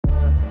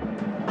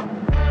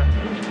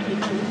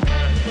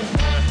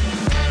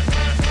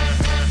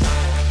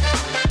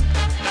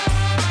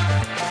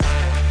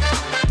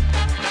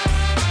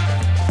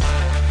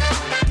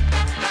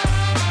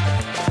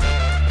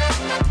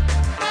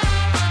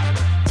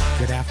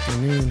good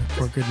afternoon,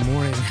 or good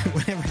morning,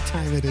 whatever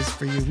time it is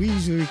for you. We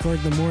usually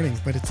record in the morning,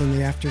 but it's in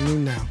the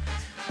afternoon now.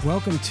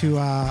 Welcome to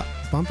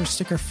Bumper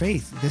Sticker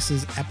Faith. This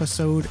is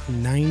episode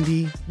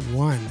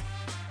 91.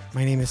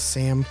 My name is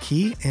Sam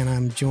Key, and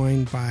I'm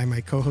joined by my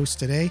co-host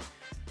today,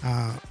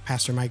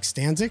 Pastor Mike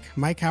Stanzik.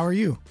 Mike, how are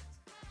you?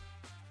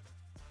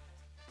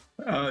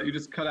 You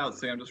just cut out,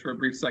 Sam, just for a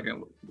brief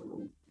second.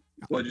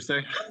 What did you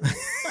say?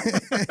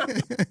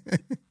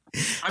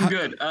 I'm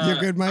good. You're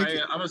good, Mike?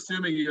 I'm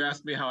assuming you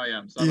asked me how I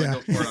am, so I'm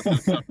going to go for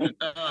it on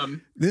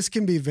that. This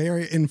can be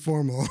very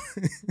informal.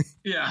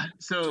 Yeah,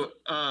 so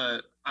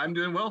I'm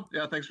doing well.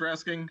 Yeah, thanks for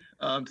asking.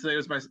 Today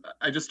was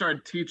I just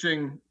started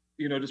teaching,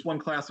 just one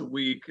class a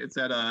week. It's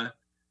at a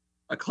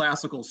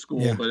classical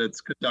school, but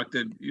it's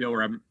conducted,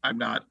 where I'm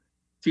not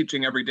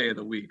teaching every day of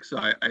the week. So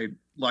I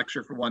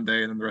lecture for one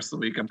day, and then the rest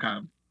of the week I'm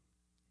kind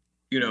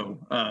of,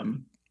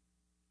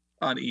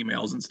 on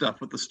emails and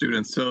stuff with the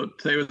students. So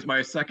today was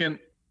my second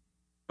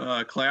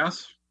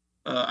class.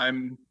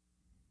 I'm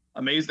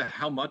amazed at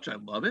how much I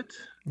love it.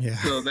 Yeah.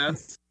 So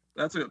that's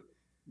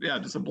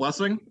just a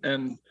blessing,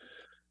 and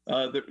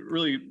they're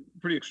really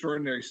pretty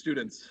extraordinary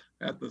students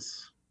at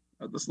this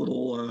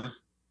little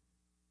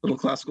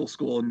classical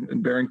school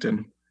in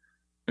Barrington.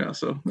 Yeah,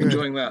 so Good.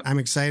 Enjoying that. I'm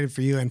excited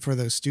for you and for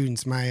those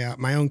students.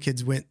 My own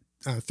kids went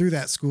through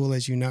that school,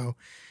 as you know,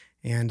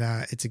 and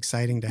it's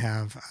exciting to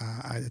have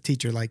a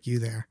teacher like you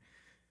there.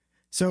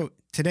 So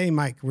today,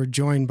 Mike, we're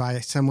joined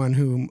by someone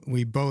whom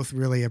we both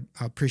really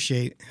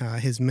appreciate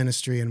his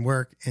ministry and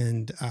work,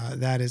 and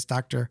that is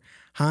Dr.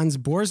 Hans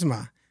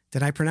Boersma.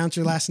 Did I pronounce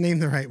your last name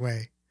the right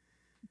way?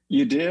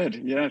 You did.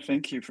 Yeah,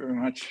 thank you very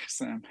much,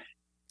 Sam.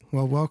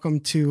 Well, welcome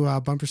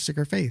to Bumper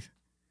Sticker Faith.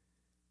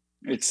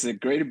 It's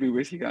great to be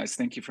with you guys.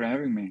 Thank you for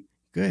having me.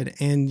 Good.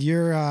 And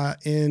you're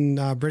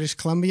in British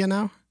Columbia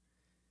now?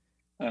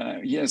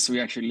 Yes, we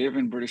actually live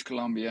in British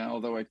Columbia,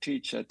 although I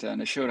teach at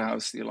Nashotah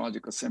House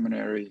Theological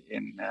Seminary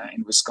in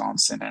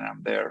Wisconsin, and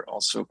I'm there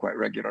also quite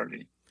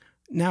regularly.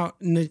 Now,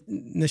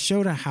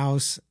 Nashotah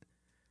House,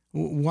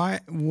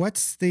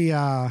 what's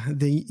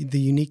the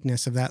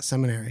uniqueness of that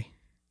seminary?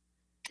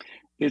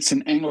 It's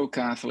an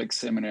Anglo-Catholic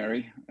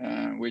seminary,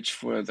 which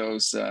for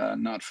those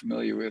not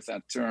familiar with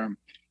that term,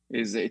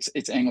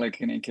 it's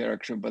Anglican in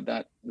character, but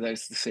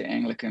that's to say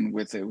Anglican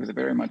with a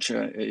very much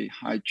a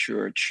high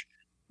church,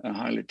 a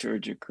high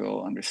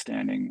liturgical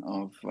understanding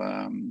of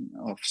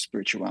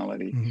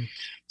spirituality. Mm-hmm.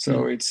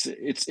 So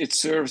it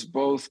serves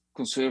both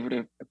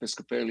conservative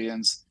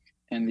Episcopalians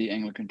and the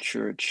Anglican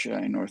Church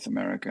in North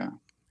America.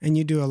 And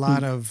you do a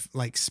lot of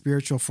like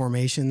spiritual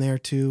formation there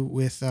too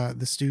with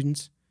the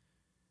students?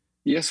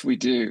 Yes, we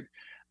do.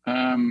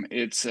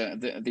 It's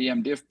the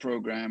MDiv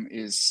program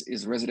is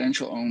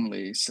residential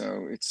only,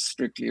 so it's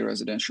strictly a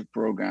residential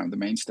program. The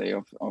mainstay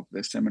of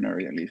the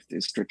seminary, at least,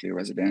 is strictly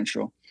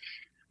residential.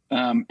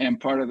 And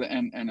part of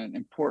and an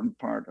important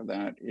part of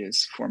that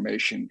is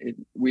formation.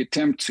 We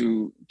attempt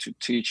to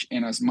teach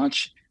in as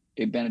much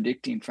a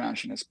Benedictine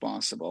fashion as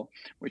possible,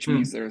 which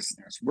means there's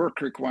work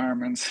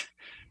requirements.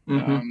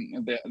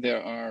 Mm-hmm.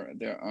 There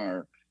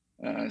are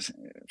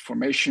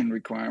formation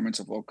requirements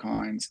of all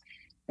kinds.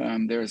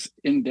 There's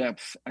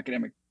in-depth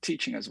academic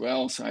teaching as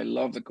well. So I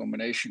love the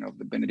combination of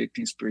the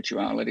Benedictine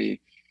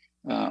spirituality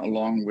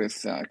along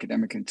with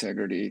academic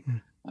integrity.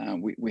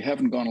 We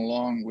haven't gone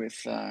along with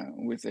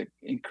an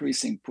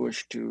increasing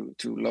push to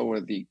lower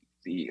the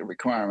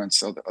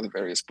requirements of the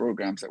various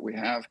programs that we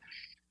have.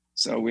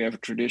 So we have a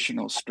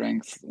traditional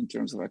strength in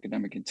terms of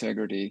academic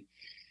integrity.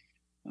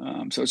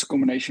 So it's a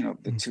combination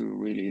of the two,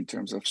 really, in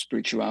terms of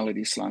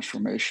spirituality /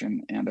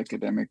 formation and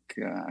academic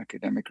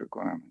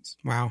requirements.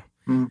 Wow.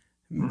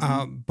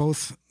 Mm-hmm.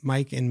 Both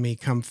Mike and me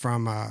come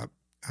from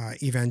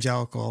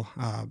evangelical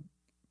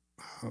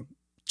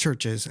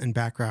churches and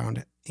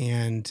background,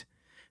 and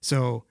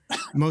so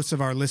most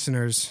of our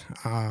listeners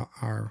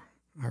are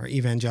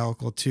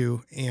evangelical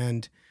too.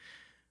 And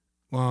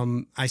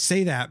I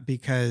say that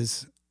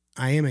because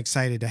I am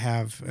excited to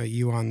have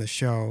you on the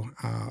show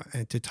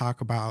and to talk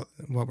about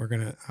what we're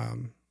going to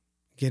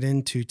get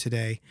into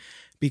today,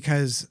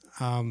 because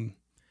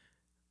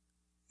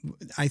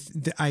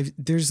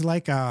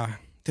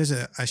there's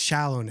a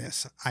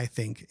shallowness, I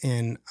think,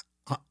 in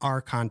our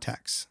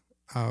context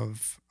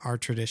of our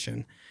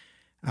tradition,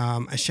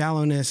 a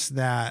shallowness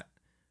that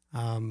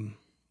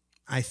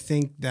I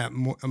think that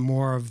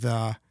more of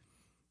the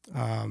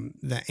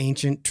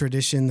ancient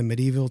tradition, the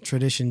medieval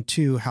tradition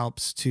too,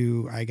 helps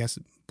to, I guess,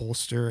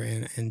 bolster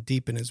and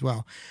deepen as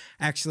well.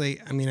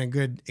 Actually, I mean, a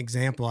good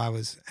example, I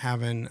was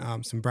having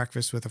some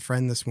breakfast with a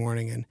friend this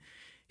morning, and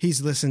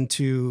he's listened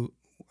to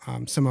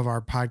some of our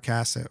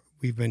podcasts that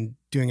we've been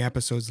doing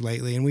episodes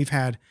lately, and we've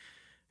had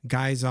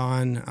guys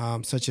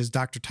on such as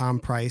Dr. Tom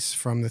Price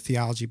from the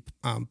Theology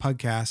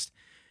podcast.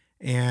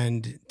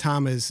 And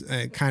Tom has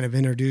kind of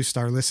introduced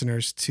our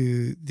listeners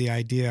to the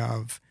idea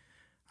of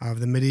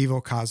the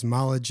medieval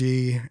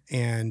cosmology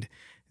and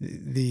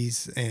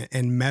these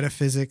and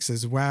metaphysics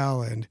as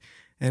well. And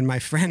my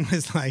friend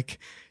was like,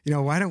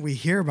 why don't we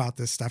hear about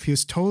this stuff? He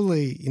was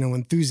totally,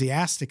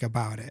 enthusiastic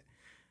about it.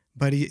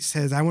 but he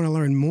says, I want to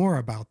learn more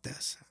about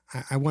this.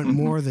 I want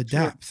more of the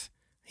depth.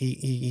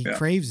 He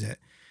craves it.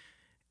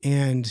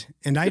 And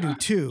I do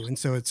too. And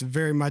so it's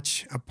very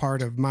much a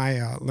part of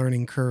my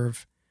learning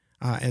curve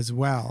as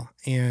well.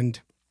 And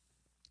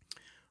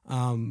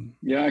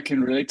I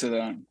can relate to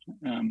that.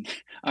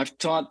 I've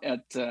taught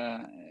at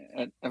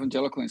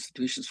evangelical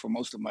institutions for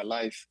most of my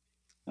life.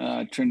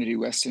 Trinity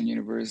Western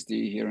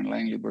University here in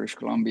Langley, British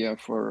Columbia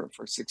for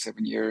 6-7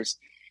 years,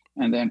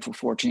 and then for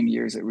 14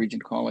 years at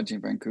Regent College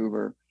in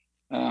Vancouver.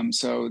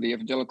 So the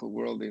evangelical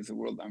world is a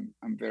world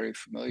I'm very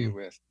familiar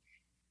with.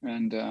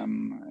 And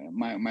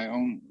my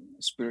own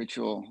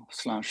spiritual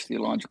 /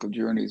 theological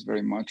journey is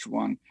very much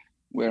one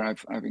where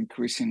I've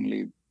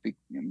increasingly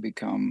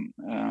become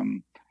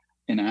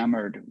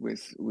enamored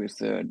with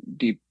the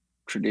deep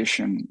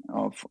tradition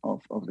of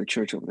the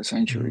Church over the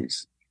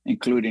centuries,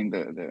 including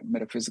the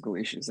metaphysical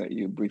issues that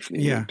you briefly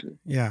alluded to.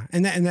 Yeah,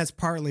 and that's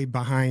partly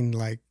behind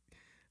like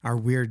our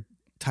weird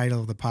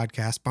title of the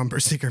podcast, Bumper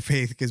Sticker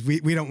Faith, because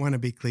we don't want to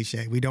be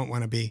cliche. We don't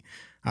want to be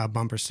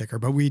bumper sticker,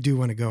 but we do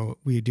want to go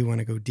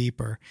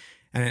deeper.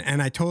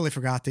 And I totally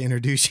forgot to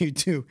introduce you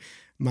to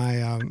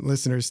my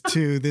listeners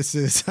too. This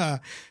is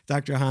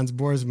Dr. Hans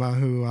Boersma,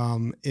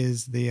 who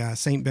is the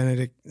St.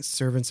 Benedict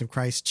Servants of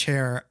Christ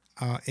Chair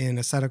in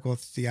Ascetical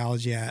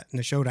Theology at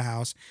Nashotah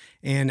House.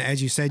 And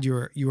as you said,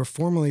 you were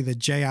formerly the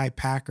J.I.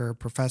 Packer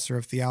Professor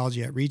of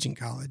Theology at Regent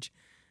College,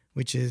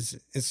 which is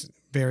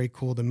very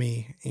cool to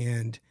me.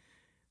 And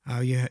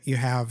you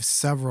have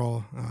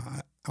several,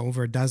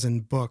 over a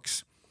dozen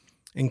books,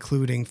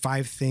 including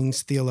 5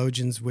 Things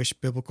Theologians Wish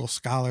Biblical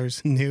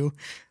Scholars Knew.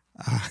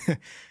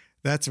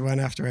 That's one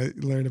after I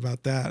learned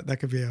about that. That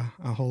could be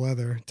a whole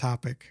other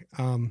topic.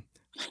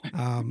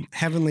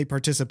 Heavenly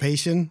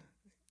Participation,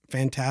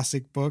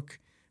 fantastic book,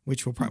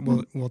 which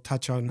we'll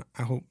touch on,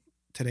 I hope,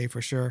 today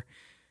for sure.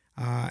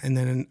 And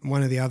then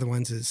one of the other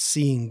ones is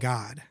Seeing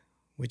God,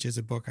 which is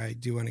a book I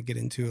do want to get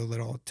into a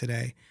little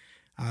today.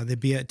 The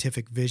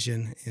Beatific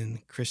Vision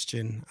in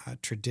Christian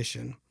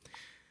Tradition.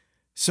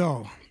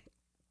 So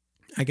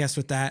I guess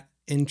with that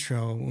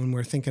intro, when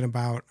we're thinking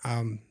about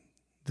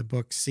the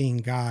book Seeing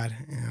God,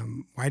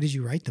 why did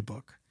you write the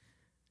book?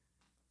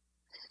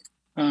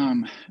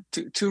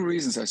 Two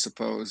reasons, I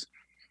suppose.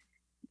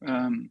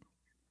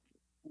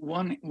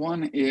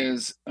 One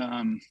is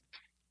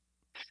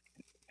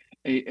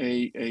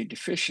a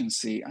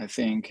deficiency, I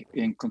think,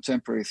 in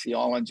contemporary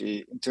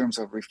theology in terms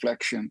of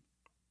reflection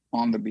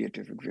on the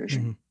beatific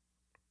vision.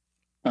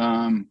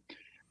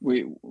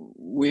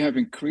 We have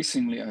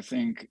increasingly, I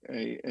think,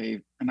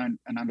 an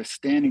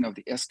understanding of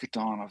the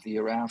eschaton, of the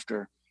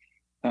hereafter,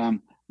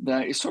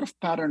 that is sort of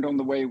patterned on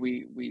the way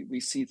we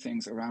see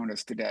things around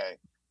us today.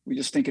 We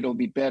just think it'll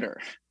be better.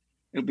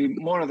 It'll be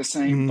more of the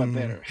same, but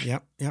better.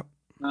 Yep.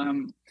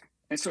 And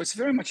so it's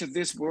very much of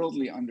this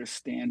worldly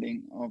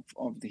understanding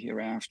of the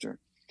hereafter.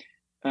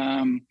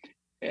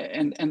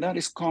 And that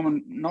is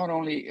common not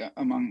only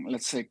among,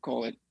 let's say,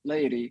 call it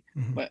laity,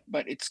 but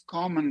it's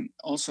common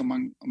also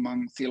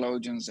among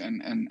theologians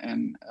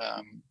and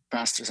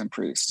pastors and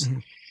priests.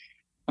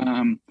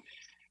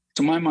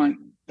 To my mind,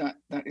 that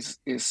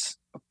is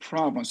a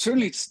problem.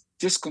 Certainly, it's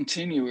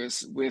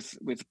discontinuous with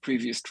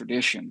previous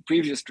tradition.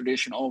 Previous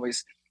tradition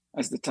always,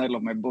 as the title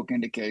of my book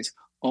indicates,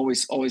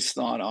 always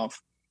thought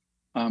of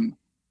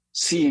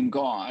seeing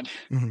God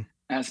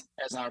as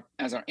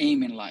our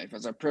aim in life,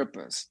 as our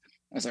purpose,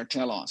 as our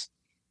telos.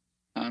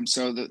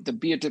 So the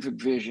beatific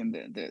vision,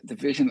 the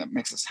vision that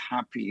makes us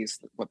happy, is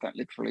what that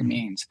literally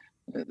means.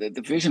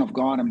 The vision of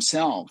God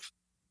Himself,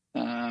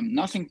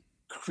 nothing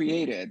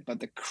created, but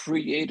the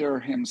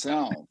Creator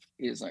Himself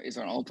is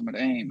our ultimate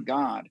aim.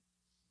 God,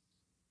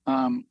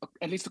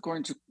 at least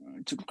according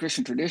to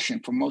Christian tradition,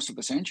 for most of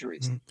the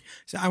centuries.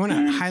 So I want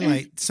to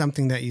highlight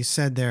something that you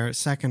said there a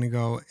second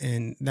ago,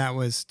 and that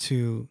was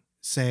to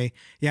say,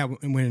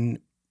 when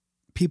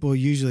people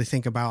usually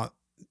think about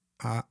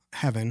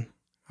heaven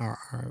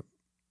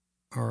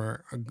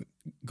or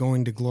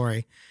going to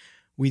glory,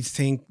 we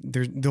think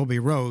there'll be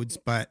roads,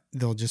 but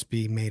they'll just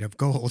be made of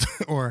gold,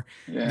 or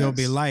there'll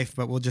be life,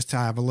 but we'll just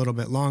have a little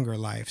bit longer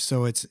life.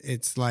 So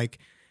it's like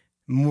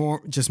more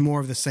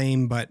of the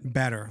same, but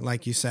better,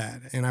 like you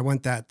said. And I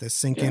want that to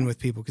sink in with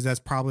people, because that's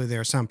probably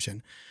their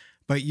assumption.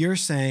 But you're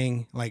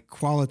saying, like,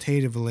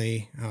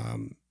 qualitatively,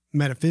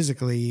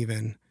 metaphysically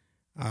even,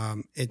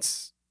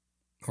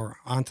 or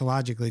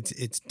ontologically,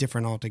 it's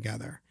different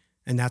altogether.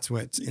 And that's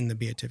what's in the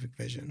beatific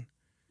vision.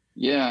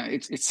 Yeah,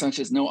 it's such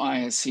as no eye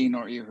has seen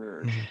or ear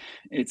heard.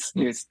 It's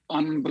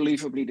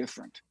unbelievably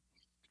different.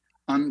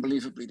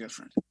 Unbelievably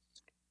different.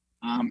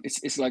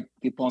 It's like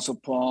the Apostle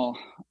Paul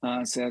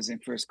says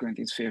in 1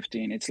 Corinthians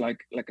 15. It's like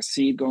a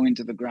seed going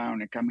into the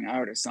ground and coming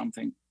out as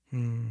something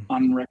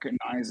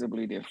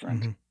unrecognizably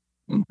different.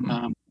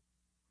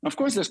 Of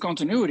course, there's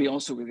continuity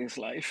also with this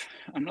life.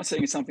 I'm not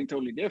saying it's something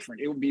totally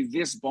different. It will be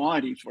this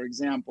body, for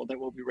example, that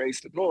will be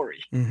raised to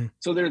glory.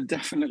 So there's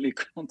definitely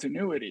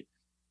continuity.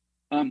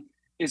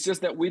 It's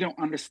just that we don't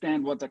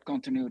understand what that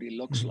continuity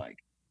looks like.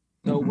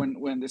 So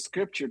when the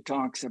scripture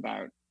talks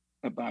about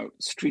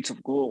streets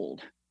of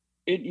gold,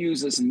 it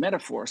uses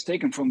metaphors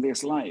taken from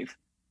this life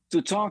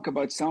to talk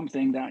about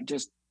something that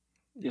just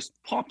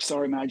pops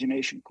our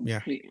imagination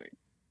completely.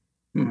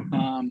 Yeah.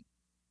 Mm-hmm.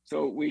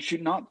 So we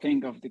should not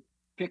think of the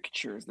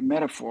pictures, the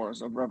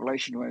metaphors of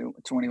Revelation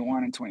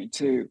 21 and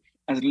 22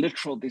 as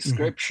literal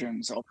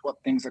descriptions of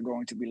what things are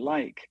going to be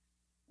like.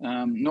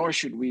 Nor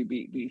should we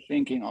be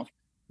thinking of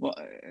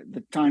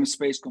the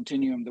time-space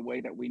continuum the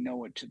way that we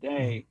know it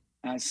today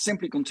as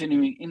simply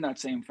continuing in that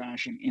same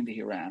fashion in the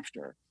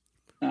hereafter.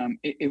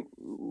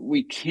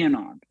 We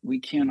cannot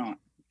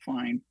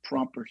find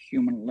proper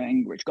human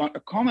language. God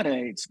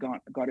accommodates,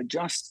 God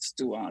adjusts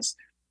to us.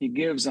 He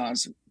gives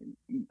us,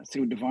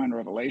 through divine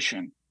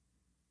revelation,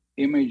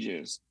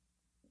 images,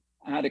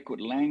 adequate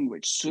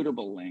language,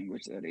 suitable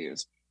language, that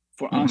is,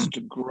 for us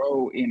to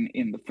grow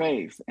in the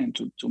faith and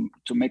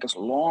to make us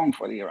long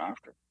for the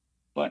hereafter.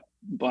 But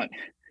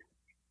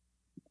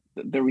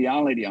the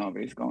reality of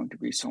it is going to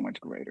be so much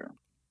greater.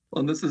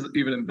 Well, and this is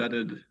even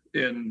embedded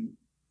in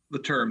the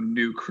term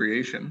new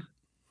creation,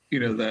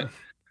 that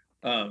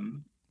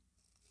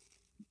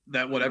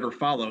that whatever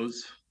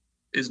follows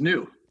is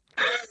new.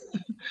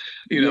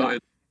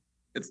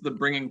 It's the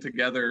bringing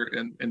together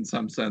in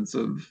some sense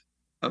of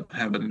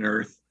heaven and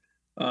earth.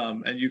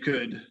 And you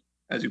could,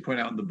 as you point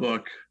out in the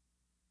book,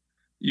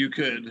 you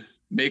could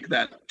make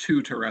that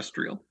too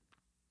terrestrial.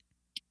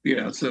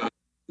 So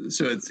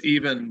it's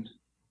even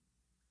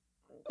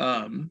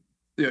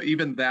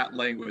even that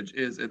language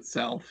is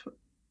itself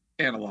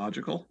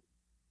analogical,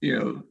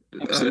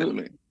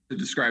 absolutely, to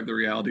describe the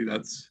reality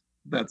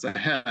that's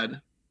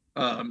ahead.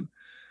 And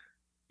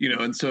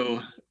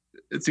so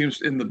it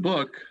seems in the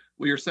book,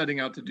 what you're setting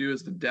out to do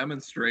is to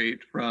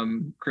demonstrate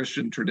from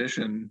Christian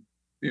tradition,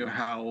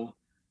 how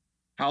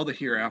the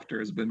hereafter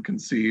has been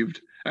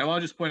conceived. And I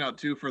want to just point out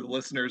too, for the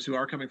listeners who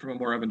are coming from a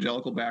more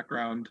evangelical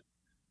background,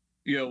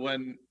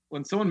 when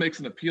someone makes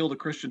an appeal to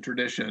Christian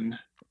tradition,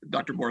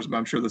 Dr. Boersma,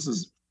 I'm sure this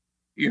is,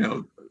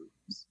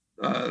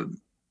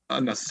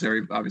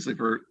 unnecessary, obviously,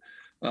 for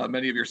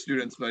many of your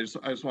students, but I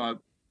just want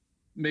to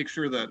make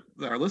sure that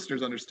our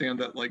listeners understand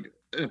that, like,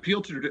 an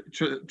appeal to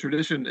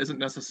tradition isn't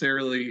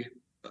necessarily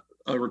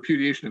a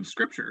repudiation of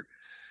Scripture.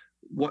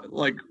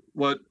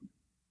 What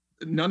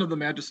none of the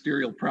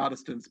magisterial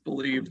Protestants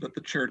believed that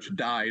the church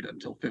died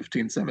until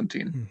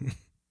 1517.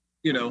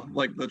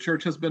 Like, the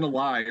church has been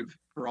alive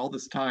for all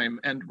this time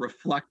and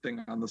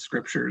reflecting on the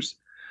Scriptures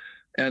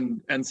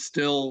and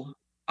still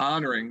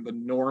honoring the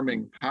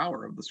norming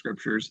power of the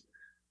Scriptures,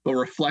 but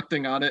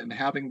reflecting on it and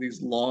having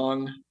these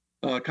long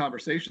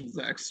conversations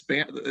that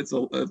expand. It's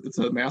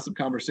a massive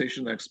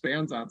conversation that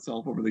expands on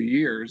itself over the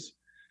years,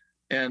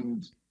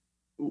 and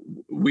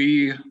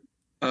we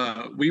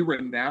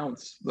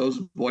renounce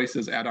those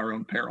voices at our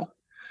own peril.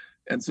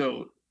 And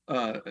so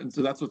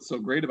that's what's so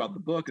great about the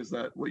book, is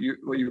that what you've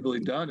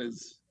really done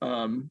is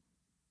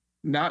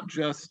not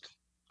just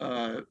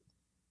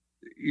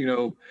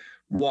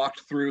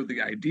walked through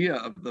the idea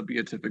of the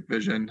beatific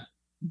vision,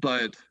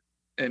 but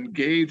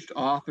engaged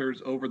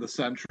authors over the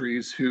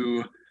centuries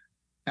who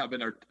have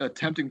been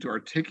attempting to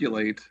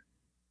articulate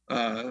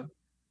a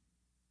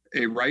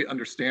right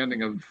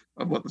understanding of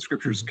what the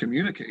Scriptures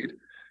communicate.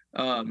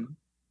 And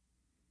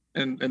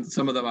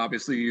some of them,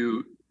 obviously,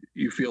 you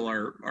feel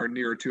are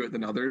nearer to it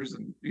than others,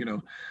 and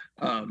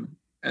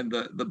and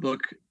the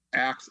book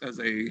acts as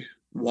a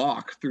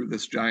walk through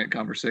this giant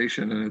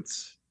conversation, and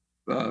it's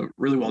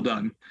really well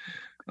done.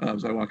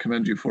 So I want to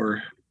commend you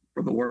for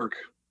the work.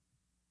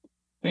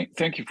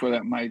 Thank you for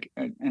that, Mike.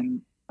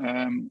 And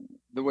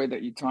the way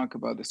that you talk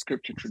about the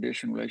Scripture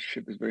tradition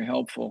relationship is very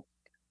helpful.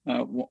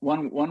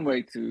 One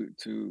way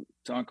to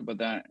talk about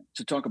that,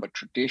 to talk about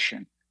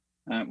tradition,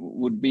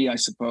 would be, I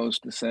suppose,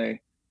 to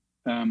say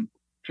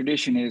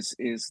tradition is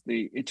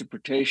the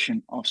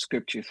interpretation of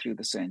Scripture through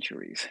the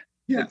centuries.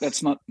 Yes.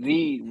 That's not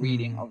the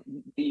reading of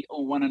the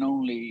one and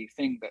only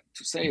thing that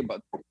to say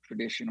about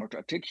tradition, or to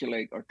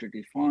articulate or to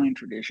define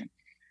tradition.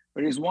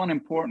 But it is one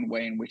important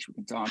way in which we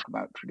can talk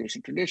about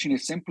tradition. Tradition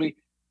is simply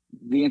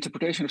the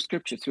interpretation of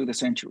Scripture through the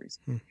centuries.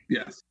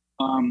 Yes.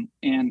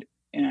 And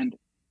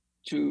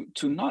to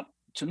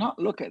not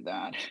look at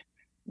that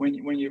when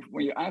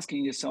you're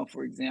asking yourself,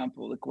 for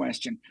example, the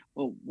question,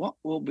 well, what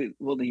will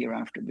the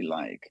hereafter be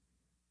like?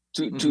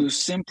 To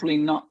simply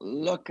not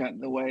look at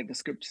the way the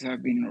Scriptures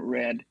have been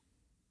read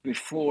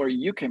before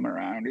you came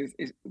around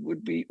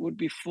would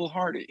be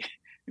foolhardy.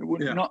 It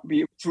would not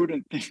be a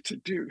prudent thing to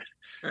do.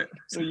 Right.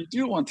 So you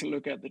do want to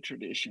look at the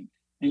tradition,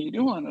 and you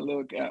do want to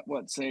look at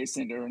what, say,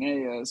 Saint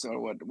Irenaeus, or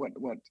what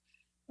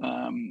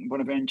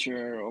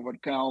Bonaventure, or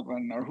what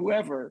Calvin, or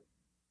whoever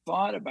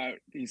thought about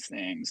these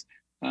things.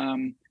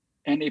 And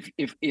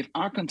if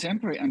our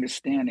contemporary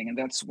understanding, and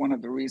that's one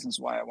of the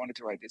reasons why I wanted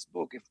to write this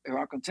book, if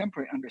our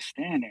contemporary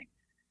understanding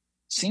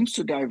seems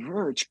to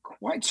diverge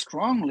quite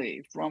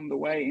strongly from the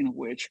way in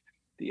which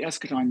the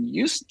eschaton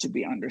used to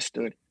be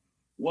understood,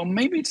 well,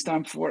 maybe it's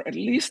time for at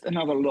least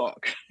another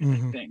look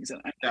at things.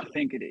 And I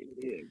think it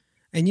is.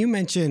 And you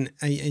mention,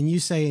 and you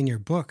say in your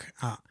book,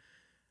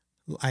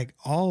 like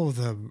all of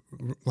the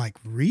like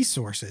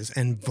resources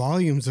and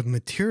volumes of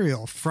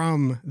material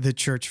from the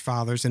church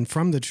fathers and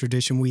from the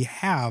tradition we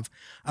have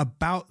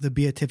about the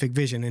beatific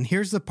vision. And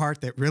here's the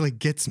part that really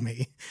gets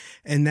me.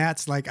 And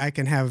that's like, I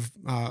can have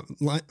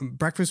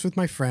breakfast with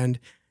my friend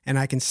and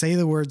I can say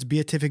the words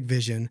beatific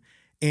vision,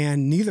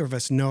 and neither of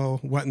us know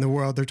what in the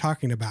world they're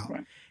talking about.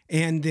 Right.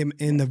 And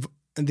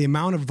the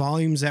amount of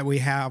volumes that we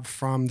have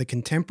from the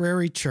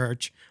contemporary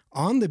church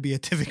on the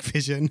beatific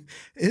vision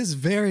is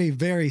very,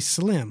 very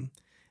slim.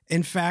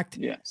 In fact,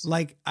 yes.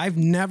 like I've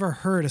never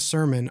heard a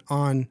sermon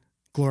on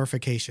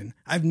glorification.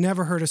 I've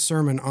never heard a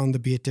sermon on the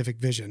beatific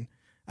vision.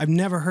 I've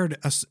never heard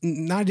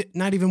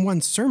not even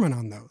one sermon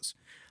on those,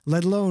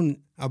 let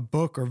alone a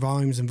book or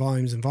volumes and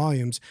volumes and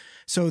volumes.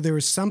 So there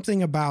was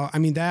something about, I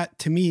mean, that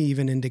to me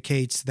even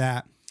indicates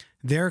that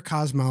their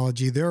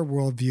cosmology, their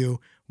worldview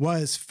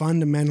was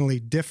fundamentally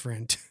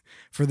different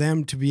for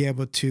them to be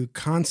able to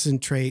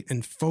concentrate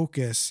and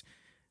focus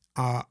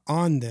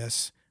on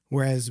this,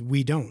 whereas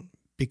we don't,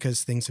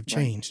 because things have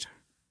changed.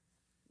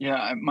 Right.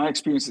 Yeah, my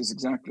experience is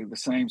exactly the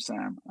same,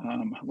 Sam.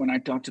 When I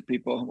talk to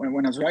people,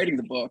 when I was writing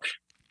the book,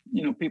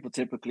 you know, people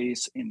typically,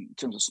 in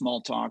terms of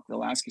small talk,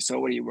 they'll ask you, "So,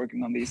 what are you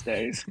working on these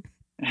days?"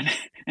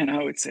 and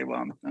I would say,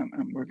 "Well,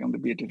 I'm working on the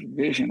beatific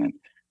vision." And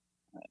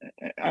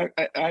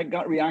I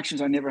got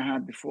reactions I never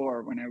had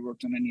before when I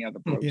worked on any other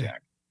project. Yeah.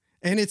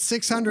 And it's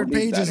 600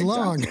 pages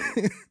long.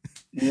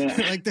 Yeah.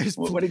 Like there's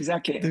what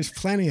exactly? There's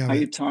plenty of it. Are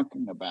you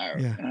talking about?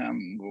 Yeah.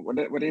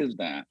 What is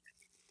that?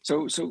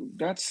 So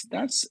that's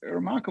a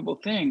remarkable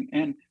thing.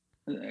 And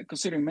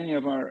considering many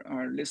of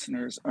our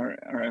listeners are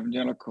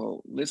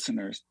evangelical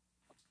listeners,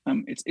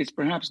 it's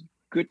perhaps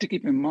good to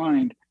keep in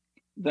mind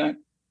that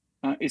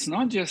it's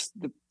not just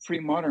the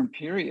pre-modern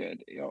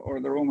period or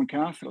the Roman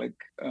Catholic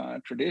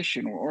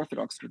tradition or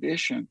Orthodox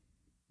tradition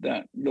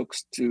that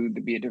looks to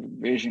the beatific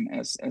vision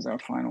as our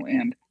final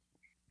end,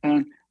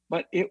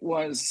 but it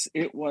was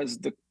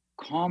the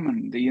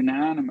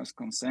unanimous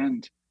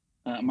consent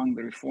among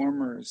the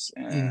reformers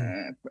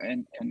and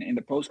in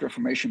the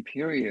post-Reformation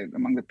period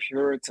among the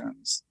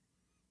Puritans,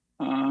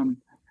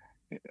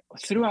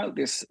 throughout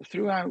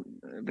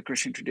the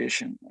Christian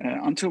tradition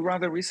until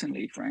rather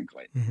recently,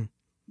 frankly. Mm-hmm.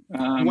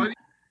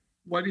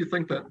 Why do you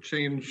think that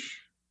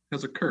change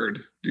has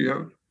occurred? Do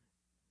you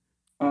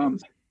have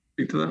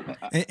speak to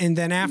that? And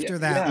then after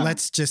that,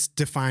 let's just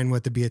define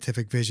what the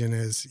beatific vision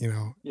is. You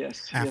know,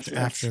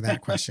 after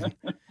that question,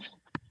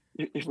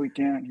 if we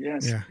can,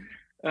 yes, yeah,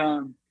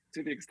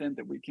 to the extent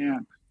that we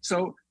can.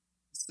 So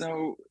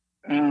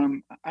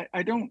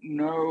I don't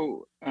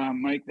know,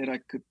 Mike, that I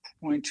could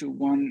point to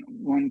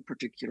one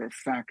particular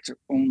factor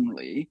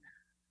only.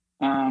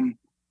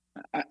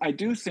 I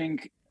do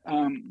think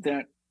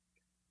that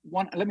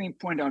one. Let me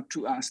point out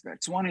two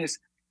aspects. One is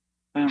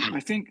I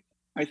think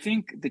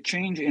the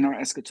change in our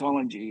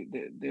eschatology,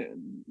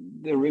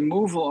 the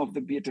removal of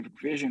the beatific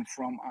vision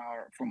from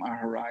our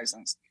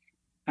horizons,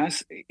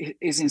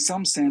 is in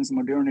some sense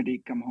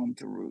modernity come home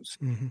to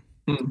roost.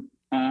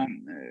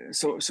 Mm-hmm.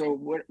 So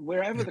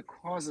wherever the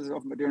causes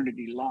of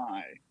modernity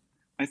lie,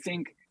 I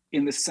think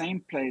in the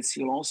same place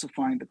you'll also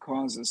find the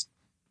causes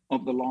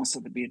of the loss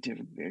of the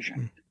beatific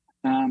vision.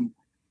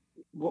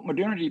 What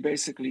modernity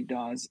basically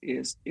does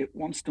is it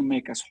wants to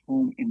make us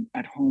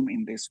at home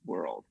in this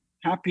world,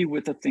 happy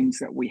with the things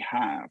that we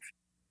have,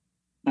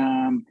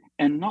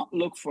 and not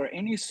look for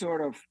any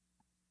sort of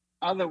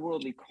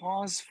otherworldly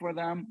cause for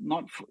them,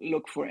 not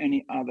look for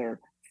any other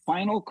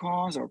final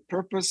cause or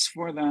purpose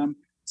for them.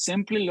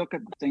 Simply look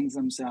at the things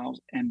themselves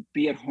and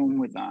be at home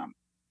with them,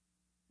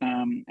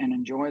 and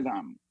enjoy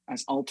them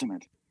as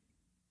ultimate.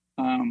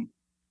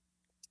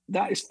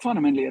 That is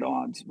fundamentally at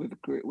odds with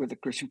the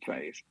Christian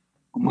faith,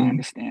 from my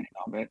understanding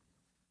of it,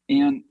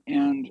 and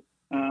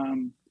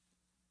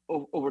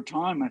over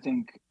time, I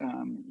think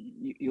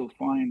you'll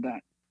find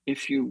that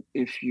if you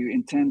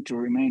intend to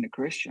remain a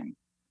Christian,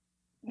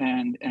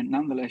 and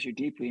nonetheless you're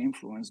deeply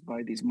influenced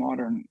by these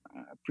modern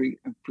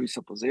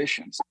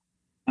presuppositions,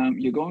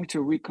 you're going to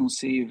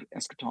reconceive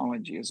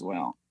eschatology as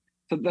well.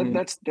 So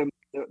that's the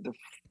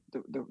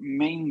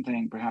main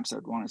thing, perhaps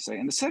I'd want to say.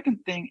 And the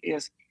second thing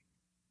is,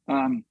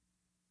 and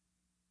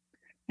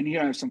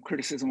here I have some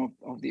criticism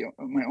of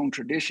my own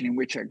tradition in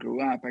which I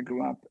grew up. I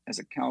grew up as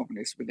a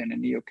Calvinist within a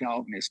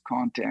neo-Calvinist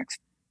context.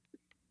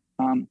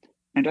 And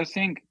I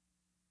think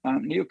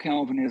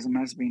neo-Calvinism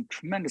has been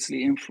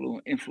tremendously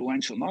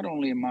influential, not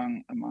only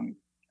among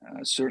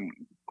certain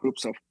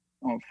groups of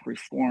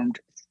Reformed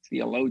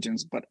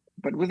theologians, but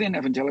within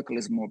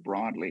evangelicalism more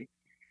broadly.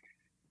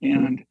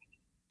 And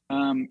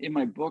in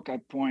my book, I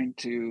point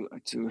to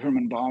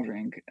Herman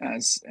Bavinck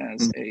as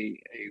a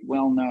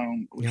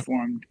well-known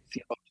Reformed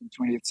theologian,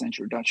 20th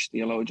century Dutch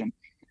theologian,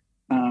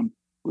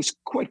 who's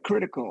quite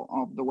critical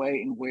of the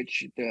way in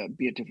which the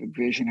beatific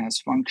vision has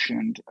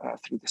functioned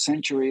through the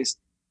centuries.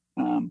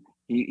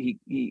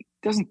 He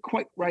doesn't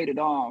quite write it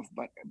off,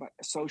 but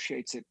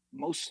associates it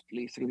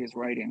mostly through his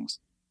writings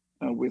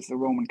with the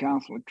Roman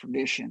Catholic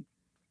tradition.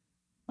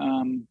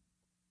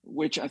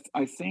 which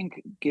I think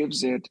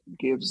gives people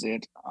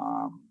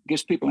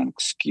an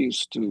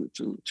excuse to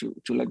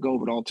let go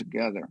of it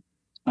altogether.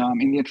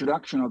 In the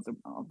introduction of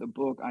the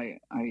book, I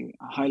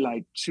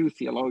highlight two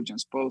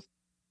theologians, both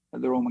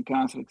the Roman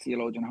Catholic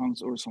theologian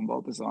Hans Urs von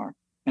Balthasar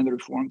and the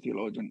Reformed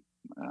theologian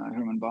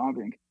Herman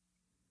Bavinck,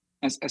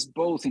 as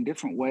both in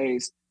different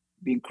ways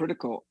being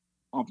critical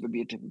of the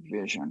beatific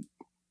vision.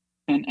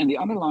 And the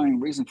underlying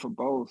reason for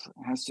both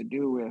has to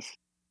do with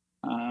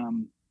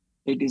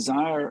a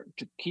desire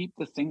to keep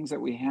the things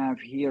that we have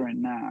here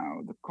and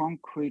now, the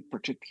concrete,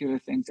 particular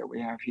things that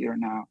we have here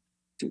and now,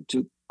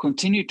 to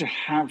continue to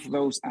have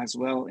those as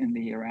well in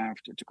the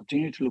hereafter, to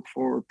continue to look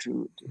forward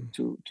to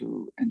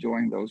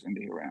enjoying those in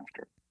the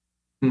hereafter.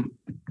 Wow.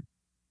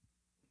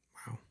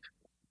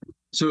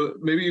 So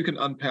maybe you can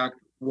unpack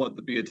what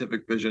the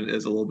beatific vision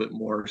is a little bit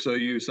more. So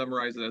you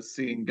summarize it as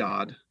seeing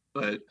God,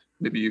 but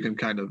maybe you can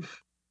kind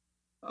of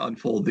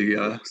unfold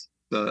the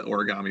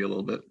origami a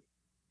little bit.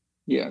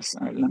 Yes,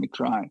 let me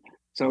try.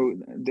 So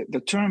the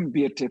term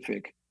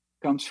beatific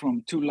comes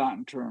from two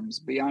Latin terms,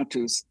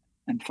 beatus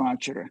and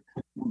facere.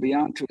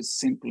 Beatus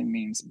simply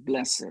means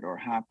blessed or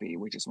happy,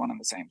 which is one and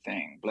the same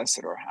thing,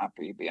 blessed or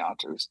happy,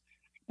 beatus.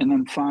 And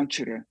then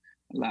facere,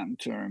 Latin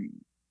term,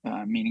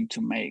 meaning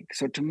to make.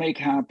 So to make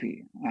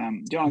happy.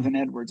 Jonathan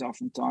Edwards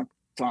often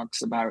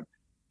talks about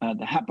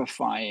the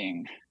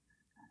happifying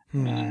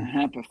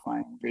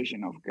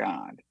vision of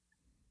God,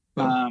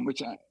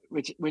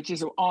 which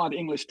is an odd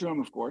English term,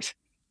 of course,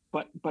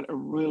 but a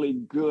really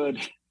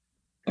good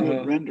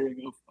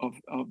rendering of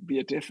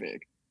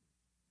beatific.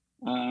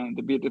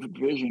 The beatific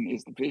vision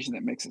is the vision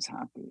that makes us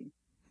happy.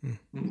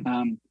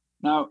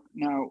 Now,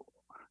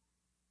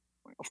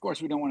 of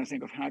course, we don't want to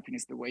think of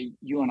happiness the way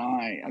you and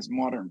I, as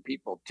modern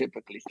people,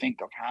 typically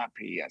think of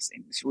happy, as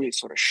in this really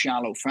sort of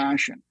shallow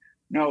fashion.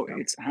 No,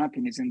 it's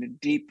happiness in the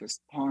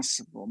deepest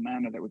possible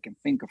manner that we can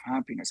think of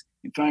happiness.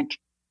 In fact,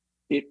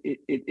 it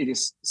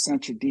is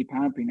such a deep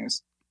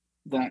happiness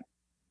that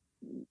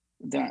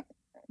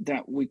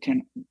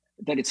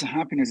it's a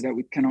happiness that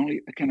we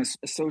can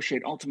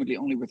associate ultimately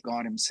only with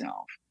God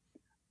Himself.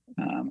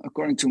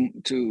 According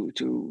to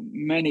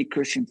many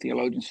Christian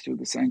theologians through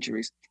the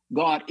centuries,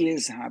 God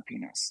is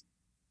happiness.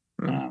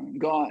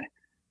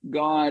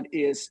 God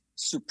is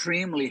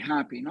supremely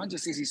happy. Not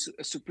just is He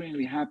a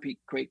supremely happy,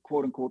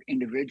 quote unquote,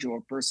 individual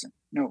or person.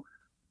 No,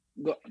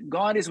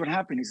 God is what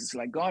happiness is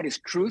like. God is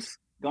truth.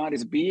 God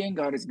is being.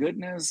 God is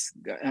goodness.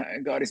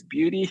 God is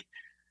beauty.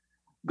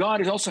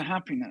 God is also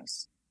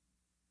happiness.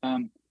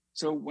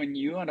 So when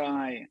you and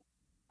I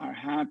are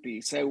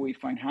happy, say we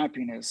find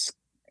happiness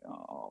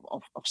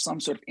of some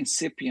sort of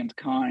incipient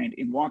kind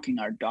in walking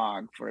our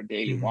dog for a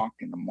daily walk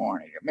in the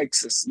morning, it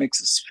makes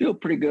us feel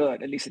pretty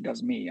good. At least it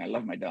does me. I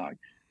love my dog.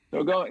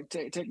 So go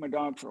take my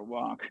dog for a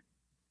walk,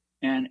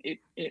 and it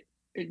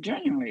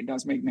genuinely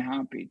does make me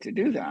happy to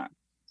do that.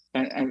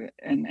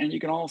 And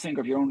you can all think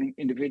of your own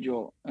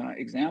individual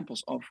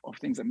examples of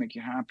things that make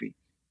you happy.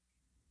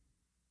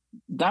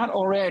 That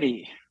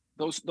already,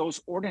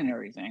 those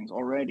ordinary things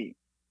already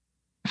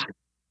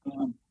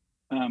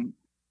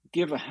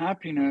give a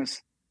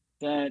happiness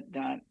that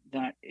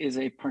is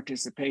a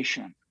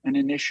participation, an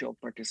initial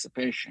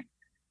participation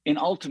in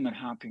ultimate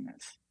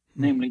happiness,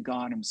 namely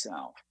God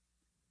Himself.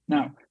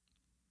 Now,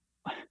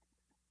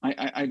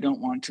 I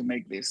don't want to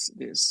make this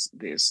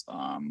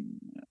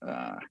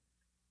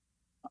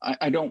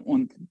I don't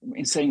want,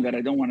 in saying that,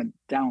 I don't want to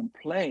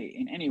downplay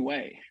in any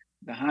way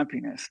the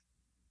happiness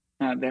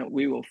that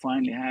we will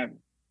finally have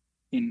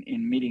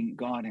in meeting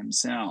God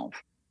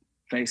Himself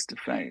face to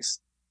face.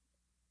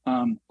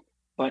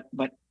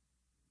 But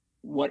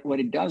what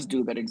it does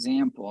do, that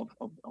example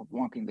of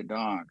walking the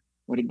dog,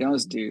 what it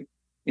does do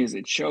is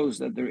it shows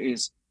that there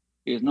is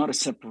not a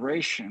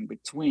separation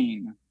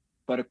between,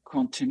 but a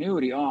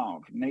continuity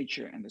of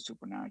nature and the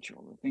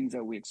supernatural, the things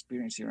that we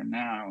experience here and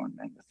now, and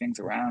the things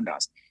around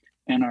us,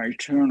 and our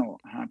eternal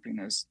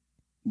happiness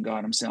in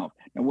God Himself.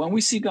 Now, when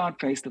we see God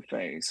face to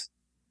face,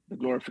 the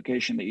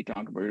glorification that you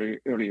talked about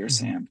earlier,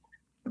 Sam,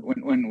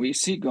 when we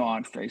see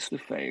God face to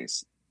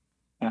face,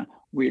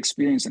 we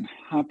experience a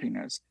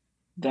happiness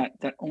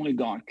that only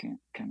God can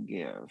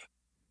give,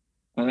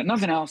 that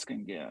nothing else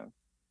can give.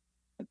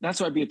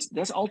 That's why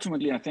that's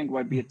ultimately, I think,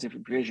 why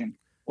beatific vision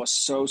was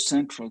so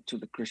central to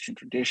the Christian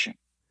tradition.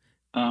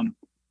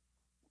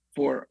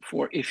 For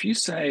if you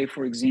say,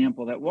 for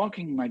example, that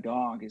walking my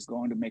dog is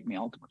going to make me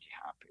ultimately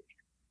happy,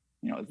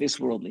 this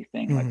worldly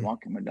thing like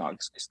walking my dog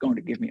is going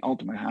to give me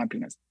ultimate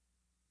happiness,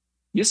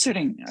 you're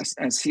sitting,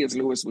 as C.S.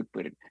 Lewis would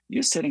put it,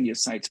 you're setting your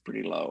sights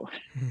pretty low.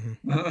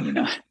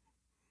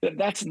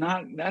 That's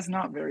not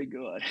very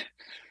good.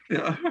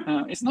 Yeah.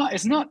 It's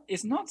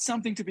not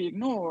something to be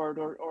ignored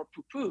or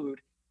poo-pooed.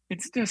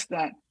 It's just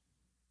that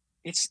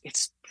it's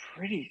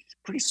pretty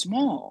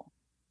small.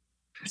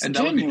 It's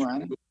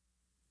genuine.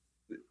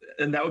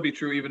 And that would be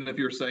true even if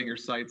you're setting your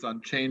sights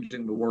on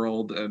changing the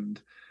world and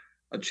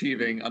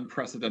achieving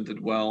unprecedented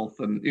wealth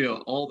and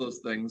all those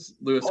things.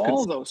 Lewis,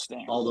 all those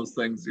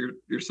things.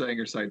 You're setting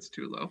your sights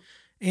too low.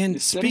 And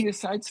setting your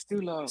sights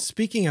too low.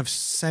 Speaking of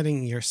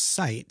setting your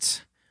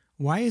sights,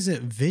 Why is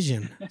it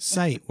vision,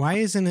 sight? Why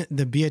isn't it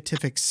the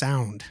beatific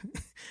sound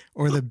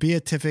or the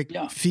beatific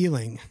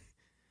feeling?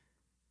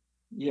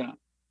 Yeah.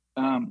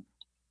 Now,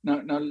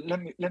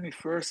 let me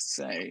first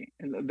say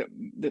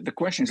the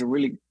question is a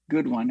really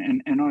good one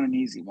and not an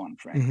easy one,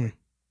 frankly.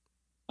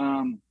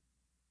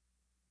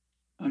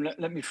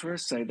 Let me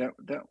first say that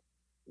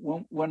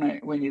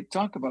when you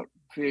talk about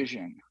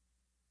vision,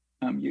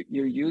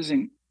 you're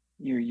using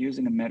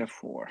a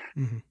metaphor.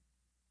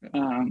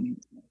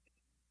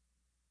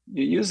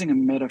 You're using a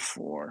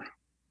metaphor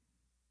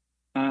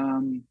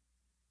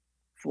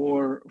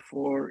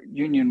for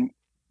union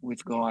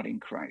with God in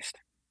Christ.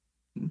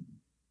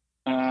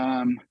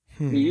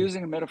 You're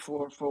using a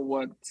metaphor for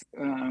what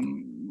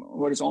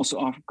is also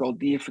often called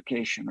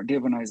deification or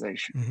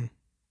divinization.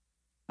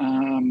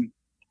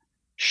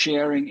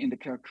 Sharing in the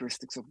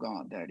characteristics of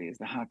God, that is,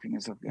 the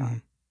happiness of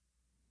God.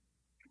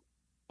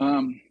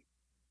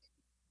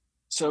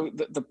 So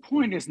the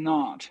point is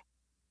not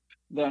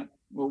that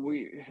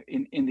we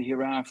in the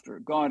hereafter,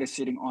 God is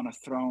sitting on a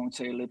throne,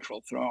 say a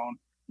literal throne,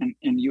 and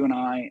you and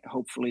I,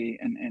 hopefully,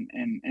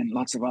 and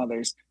lots of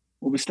others,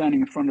 will be standing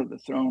in front of the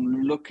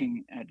throne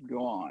looking at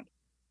God.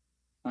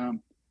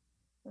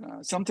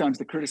 Sometimes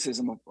the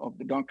criticism of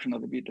the doctrine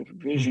of the beatific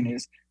vision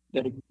is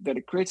that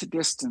it creates a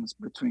distance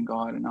between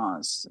God and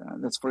us.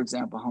 That's, for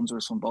example, Hans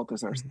Urs von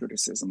Balthasar's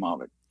criticism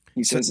of it.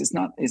 He says it's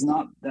not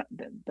that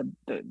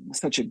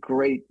such a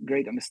great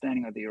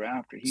understanding of the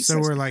hereafter. He says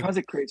we're because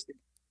it creates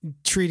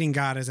treating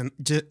God as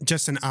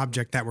just an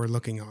object that we're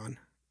looking on.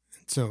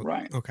 So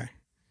right, okay,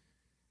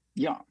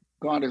 yeah,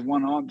 God is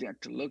one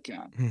object to look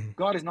at.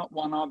 God is not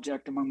one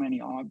object among many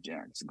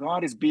objects.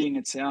 God is being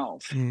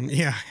itself.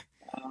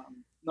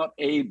 Not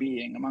a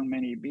being among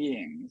many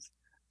beings.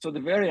 So the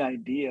very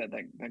idea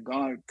that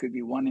God could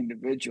be one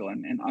individual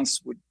and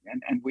us would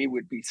and we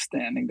would be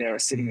standing there,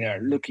 sitting there,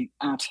 looking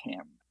at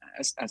him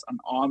as an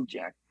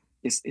object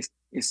is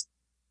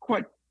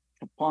quite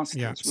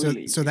preposterous. Yeah.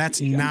 Really. So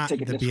that's not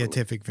the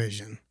beatific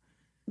vision.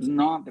 It's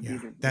not the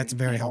beatific vision. That's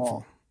very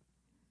helpful.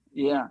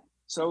 Yeah.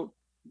 So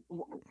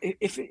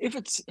if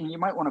it's, and you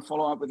might want to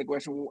follow up with the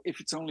question, well, if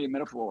it's only a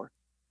metaphor,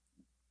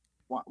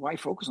 why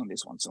focus on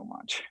this one so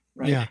much,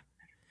 right? Yeah.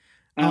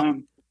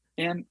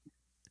 And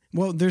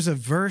well, there's a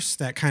verse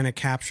that kind of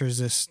captures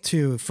this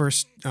too.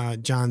 First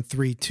John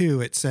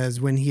 3:2, it says,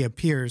 when he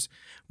appears,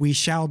 we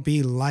shall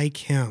be like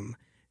him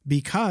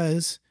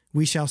because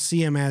we shall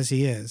see him as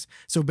he is.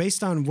 So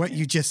based on what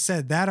you just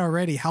said, that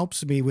already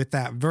helps me with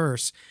that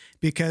verse,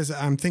 because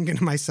I'm thinking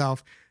to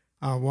myself,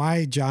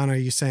 why, John, are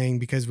you saying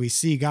because we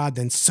see God,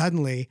 then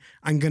suddenly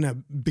I'm going to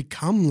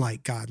become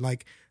like God,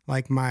 like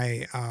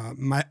my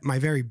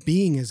very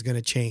being is going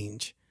to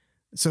change.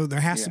 So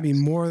there has to be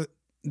more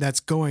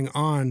that's going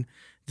on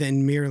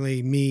than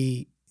merely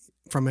me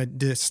from a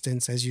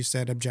distance, as you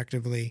said,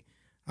 objectively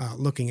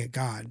looking at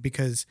God,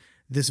 because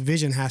this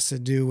vision has to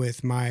do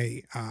with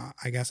my,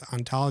 I guess,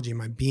 ontology,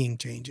 my being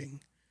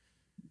changing.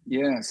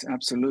 Yes,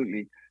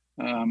 absolutely.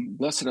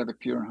 Blessed are the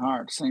pure in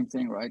heart. Same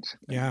thing, right?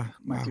 Yeah.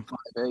 Matthew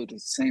 5:8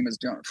 is the same as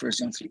 1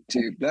 John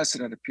 3:2. Blessed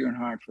are the pure in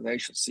heart, for they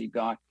shall see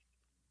God.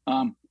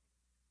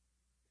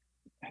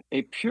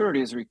 A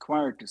purity is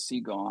required to see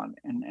God,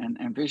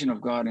 and vision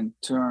of God in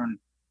turn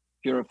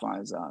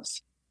purifies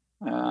us.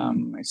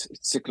 It's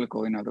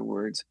cyclical, in other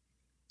words.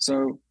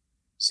 So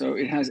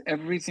it has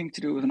everything to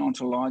do with an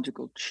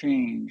ontological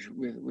change,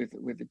 with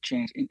the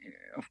change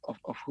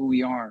of who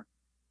we are.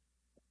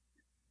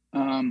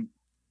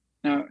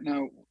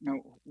 Now,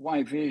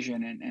 why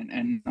vision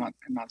and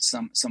not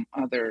some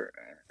other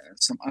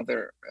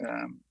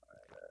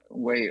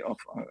way of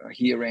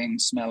hearing,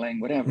 smelling,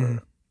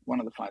 whatever, one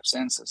of the five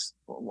senses?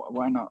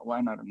 Why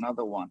not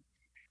another one?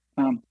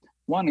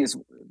 One is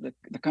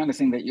the kind of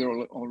thing that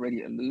you're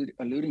already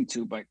alluding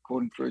to by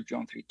quoting 1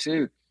 John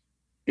 3:2.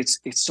 It's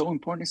so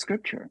important in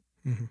Scripture.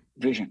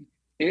 Vision.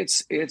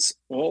 It's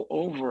all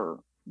over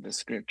the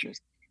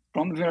Scriptures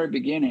from the very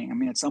beginning. I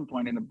mean, at some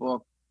point in the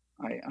book,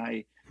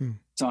 I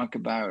talk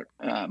about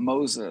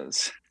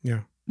Moses,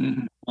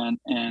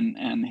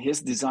 and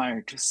his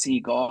desire to see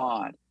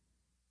God,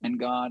 and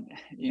God,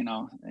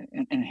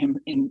 and him.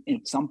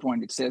 At some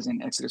point, it says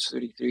in Exodus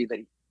 33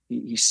 that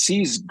he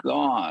sees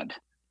God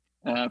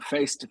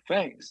face to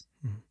face,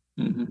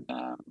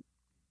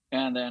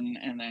 and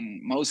then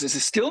Moses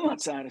is still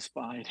not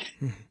satisfied,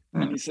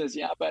 and he says,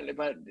 "Yeah, but,"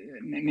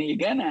 and he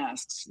again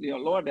asks,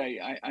 "Lord,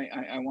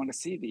 I want to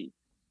see thee."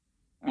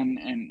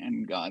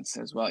 And God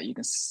says, well, you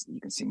can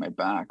see my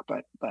back,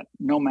 but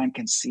no man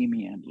can see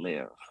me and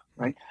live,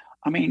 right?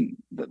 I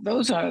mean,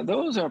 those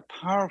are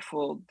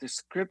powerful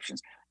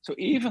descriptions. So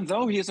even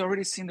though he has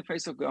already seen the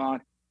face of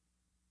God,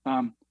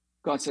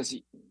 God says,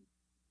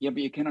 yeah,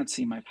 but you cannot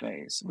see my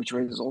face, which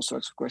raises all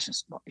sorts of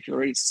questions. If you've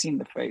already seen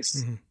the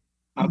face,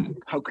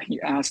 how can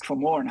you ask for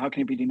more, and how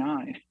can it be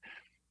denied?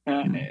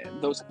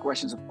 Those are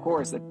questions, of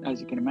course, that, as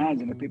you can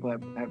imagine, that people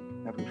have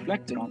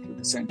reflected on through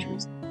the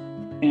centuries.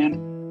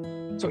 And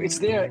so it's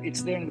there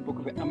in the book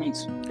of,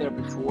 it's there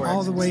before.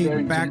 All the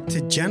way back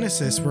to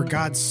Genesis, where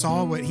God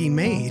saw what he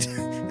made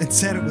and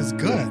said it was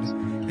good.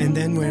 And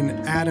then when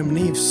Adam and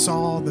Eve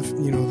saw the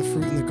fruit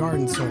in the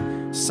garden, so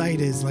sight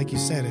is, like you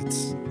said,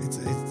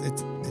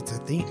 it's a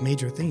theme,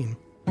 major theme.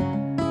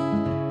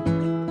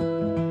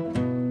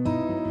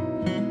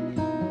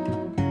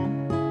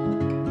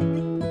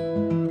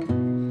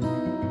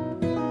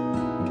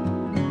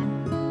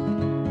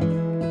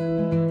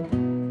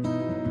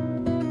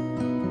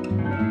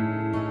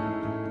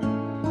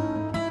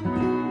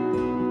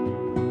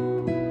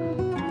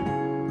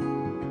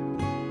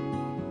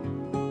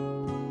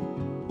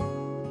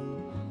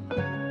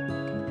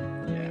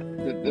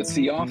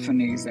 The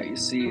theophanies that you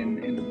see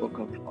in the book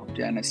of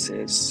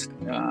Genesis,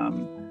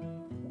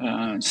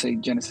 say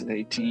Genesis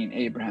 18,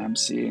 Abraham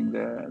seeing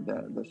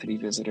the three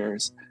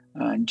visitors,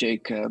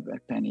 Jacob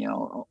at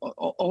Peniel,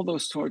 all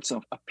those sorts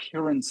of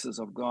appearances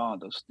of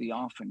God, those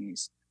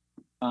theophanies,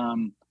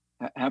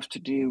 have to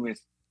do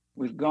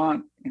with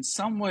God in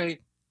some way,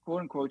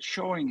 quote unquote,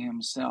 showing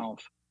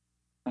himself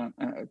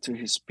to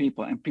his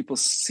people, and people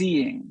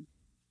seeing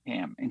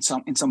him in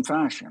some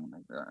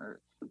fashion.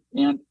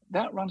 And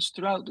that runs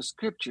throughout the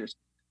scriptures.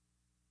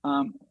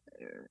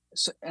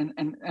 So,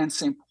 and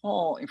St.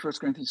 Paul in 1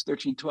 Corinthians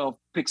 13:12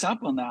 picks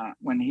up on that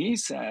when he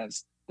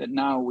says that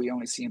now we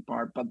only see in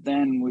part, but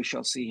then we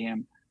shall see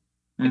him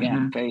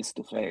again face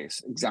to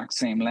face. Exact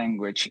same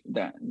language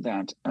that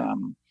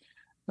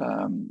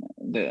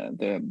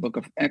the book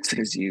of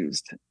Exodus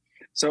used.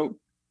 So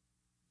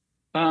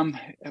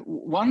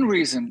one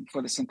reason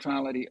for the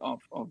centrality of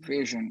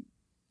vision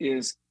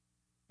is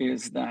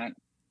that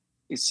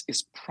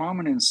it's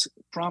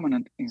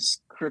prominent in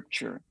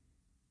scripture.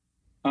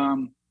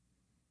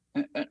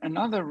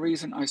 Another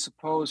reason, I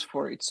suppose,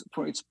 for its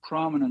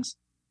prominence,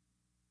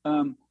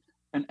 and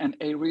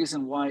a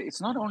reason why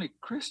it's not only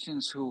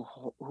Christians who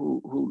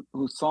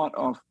thought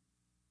of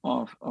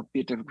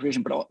beatific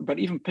vision, but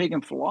even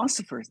pagan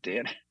philosophers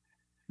did,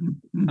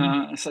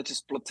 such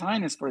as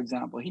Plotinus, for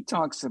example. He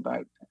talks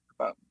about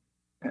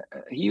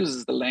he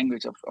uses the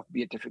language of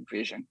beatific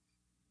vision.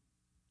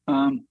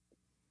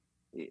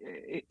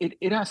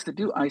 It has to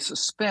do, I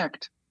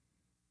suspect,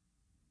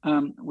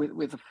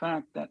 with the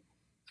fact that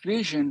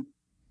vision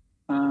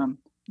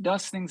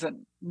does things that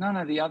none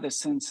of the other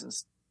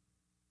senses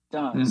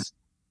does.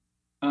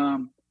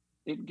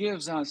 It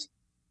gives us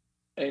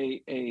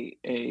a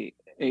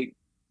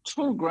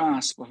true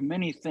grasp of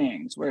many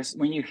things. Whereas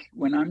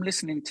when I'm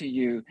listening to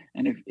you,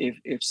 and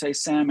if say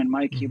Sam and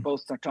Mike, you both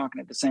start talking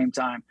at the same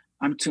time,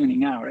 I'm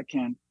tuning out. I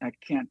can't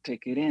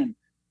take it in.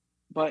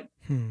 But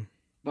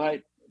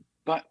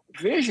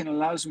vision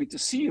allows me to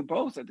see you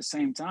both at the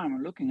same time.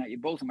 I'm looking at you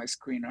both on my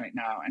screen right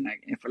now, and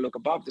if I look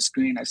above the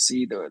screen, I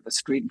see the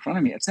street in front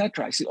of me,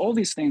 etc. I see all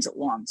these things at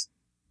once.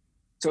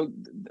 So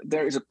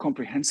there is a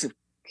comprehensive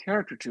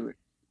character to it.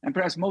 And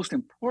perhaps most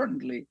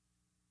importantly,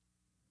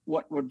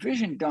 what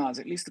vision does,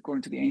 at least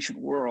according to the ancient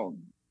world,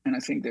 and I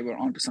think they were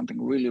onto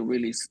something really,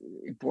 really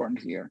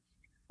important here.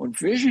 What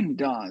vision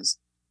does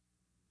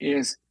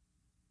is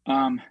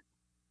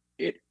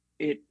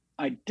it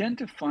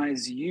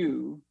identifies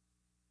you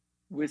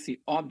with the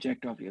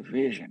object of your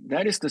vision.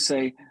 That is to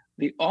say,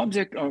 the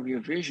object of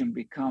your vision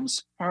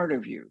becomes part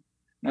of you.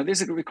 Now,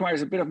 this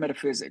requires a bit of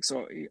metaphysics.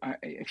 So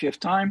if you have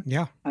time,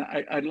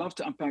 I'd love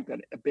to unpack that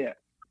a bit.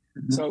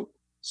 So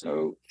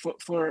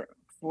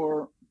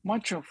for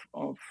much of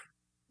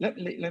let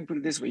me put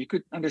it this way: you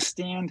could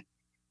understand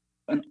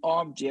an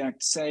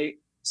object, say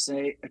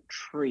a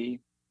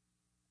tree.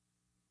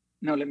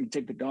 No, let me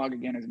take the dog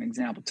again as an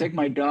example. Take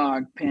my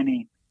dog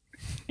Penny,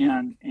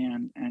 and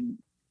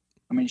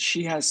I mean,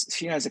 she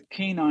has a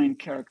canine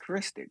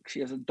characteristic. She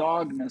has a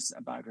dogness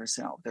about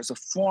herself. There's a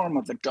form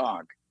of the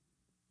dog,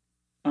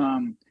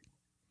 and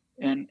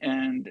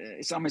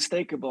it's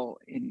unmistakable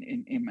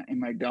in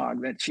my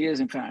dog that she is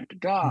in fact a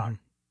dog.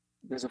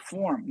 There's a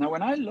form. Now,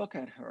 when I look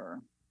at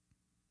her,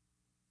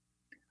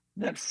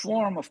 that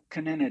form of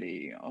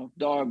caninity, of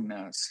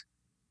dogness,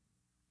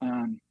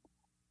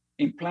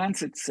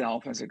 implants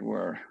itself, as it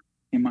were,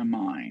 in my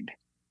mind,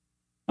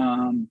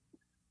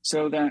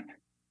 so that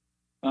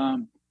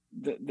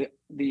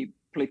the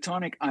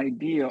Platonic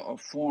idea of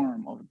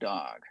form of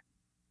dog,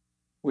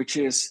 which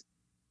is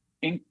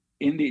in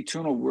the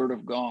eternal Word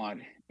of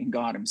God, in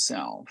God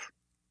Himself,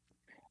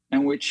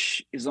 and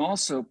which is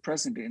also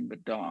present in the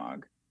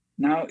dog,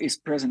 now is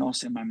present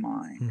also in my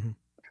mind.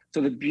 So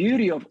the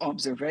beauty of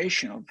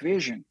observation, of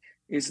vision,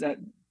 is that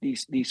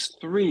these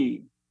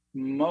three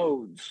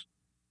modes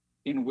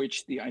in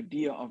which the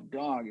idea of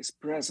dog is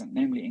present,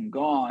 namely in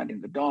God, in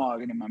the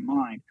dog, and in my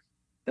mind,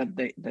 that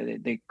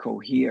they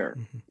cohere.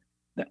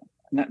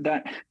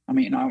 That I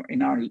mean,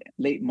 in our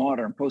late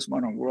modern,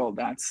 postmodern world,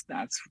 that's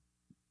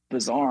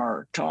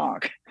bizarre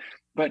talk.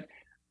 But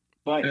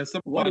if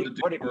somebody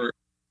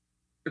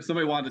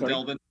wanted to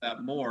delve into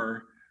that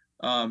more,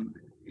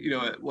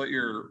 what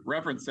you're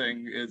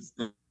referencing is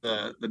the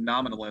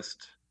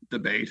nominalist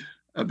debate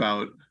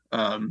about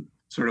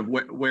sort of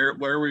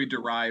where we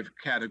derive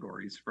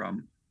categories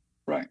from.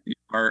 Right.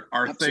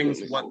 Are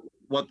things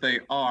what they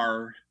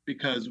are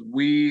because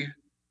we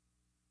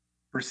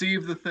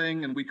perceive the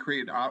thing and we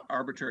create an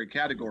arbitrary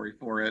category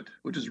for it,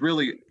 which is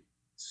really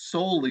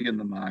solely in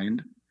the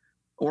mind,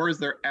 or is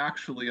there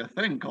actually a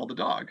thing called a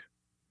dog?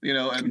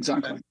 And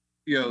exactly.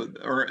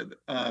 or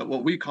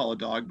what we call a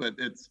dog, but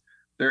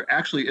there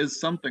actually is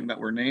something that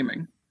we're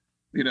naming,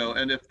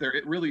 and if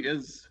it really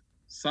is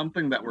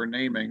something that we're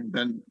naming,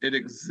 then it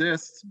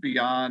exists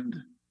beyond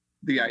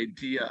the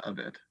idea of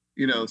it,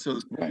 so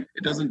right.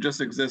 It doesn't just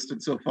exist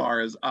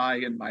insofar as I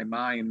in my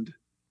mind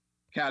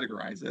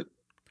categorize it.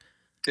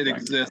 It right.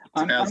 exists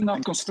I'm not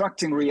as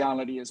constructing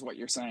reality is what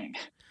you're saying.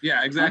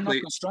 Yeah, exactly. I'm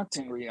not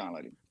constructing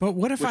reality. But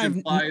what if I've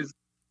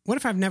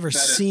never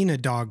seen a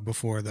dog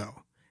before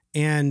though,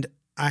 and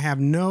I have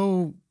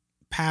no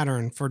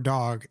pattern for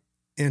dog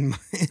in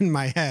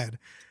my head,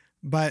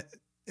 but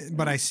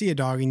I see a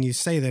dog and you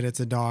say that it's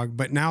a dog,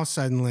 but now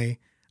suddenly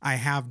I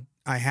have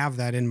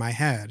that in my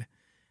head.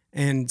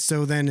 And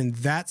so then in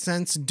that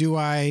sense, do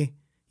I,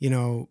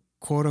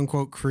 quote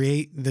unquote,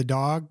 create the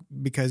dog?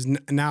 Because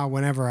now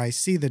whenever I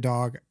see the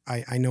dog,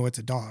 I know it's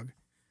a dog.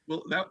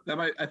 Well,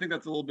 I think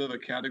that's a little bit of a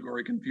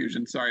category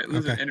confusion. Sorry,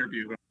 this is an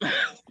interview.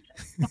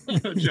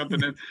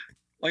 Jumping in.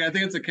 I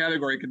think it's a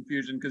category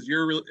confusion because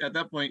at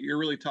that point, you're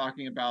really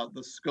talking about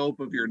the scope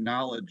of your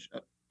knowledge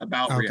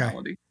about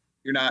reality.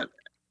 You're not,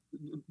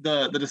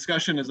 the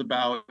discussion is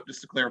about,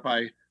 just to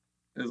clarify,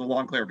 there's a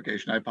long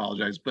clarification, I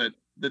apologize, but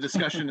the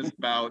discussion is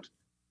about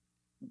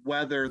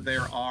whether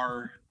there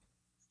are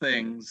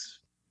things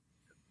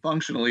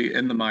functionally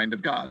in the mind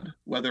of God,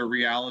 whether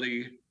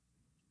reality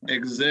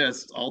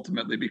exists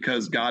ultimately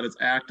because God is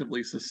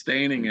actively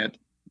sustaining it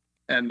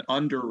and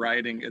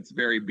underwriting its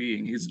very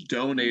being. He's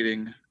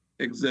donating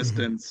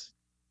existence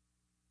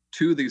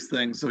to these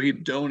things. So he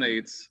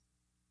donates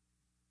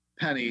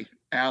Penny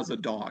as a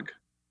dog,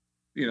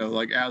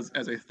 as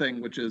a thing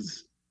which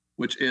has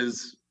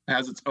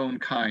its own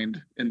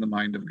kind in the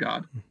mind of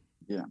God.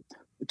 Yeah.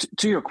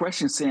 To your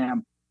question,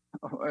 Sam,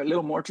 a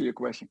little more to your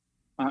question.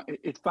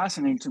 It's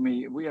fascinating to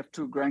me. We have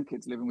 2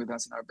 grandkids living with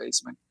us in our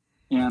basement,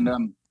 and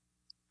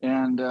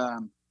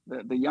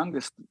the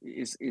youngest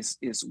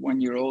is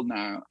 1 year old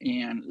now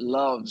and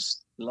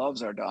loves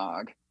our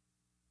dog.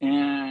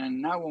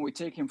 And now when we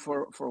take him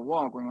for a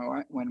walk,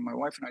 when my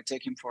wife and I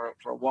take him for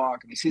a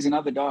walk, and he sees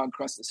another dog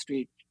across the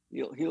street,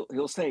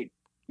 he'll say,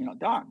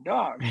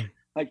 dog.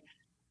 Like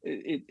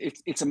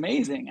it's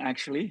amazing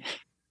actually,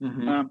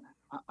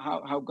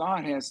 how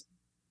God has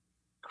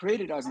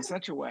created us in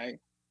such a way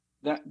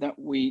that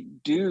we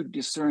do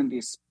discern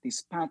these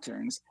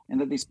patterns,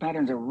 and that these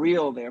patterns are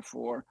real,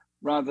 therefore,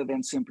 rather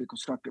than simply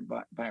constructed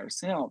by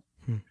ourselves.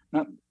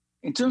 Now,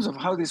 in terms of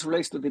how this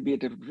relates to the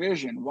beatific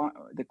vision,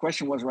 the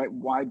question was, right,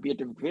 why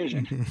beatific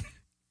vision?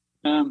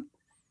 The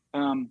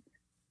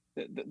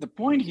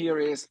point here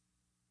is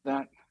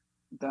that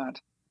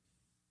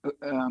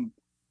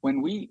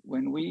when we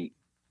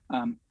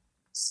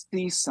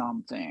see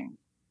something,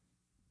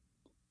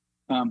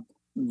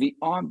 the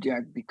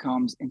object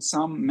becomes in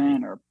some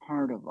manner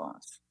part of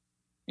us.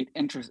 It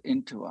enters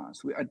into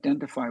us. We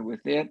identify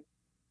with it,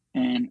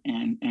 and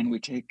we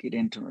take it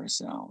into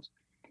ourselves.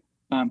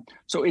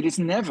 So it is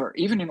never,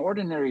 even in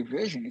ordinary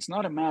vision, it's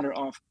not a matter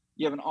of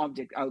you have an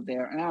object out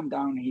there and I'm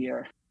down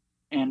here,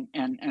 and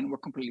we're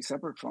completely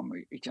separate from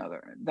each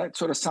other. That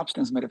sort of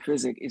substance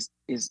metaphysic is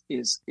at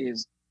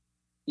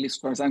least as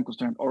far as I'm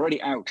concerned,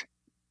 already out.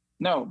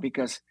 No,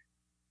 because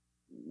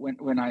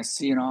when I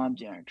see an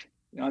object,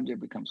 the object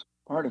becomes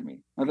part of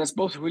me. Now that's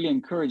both really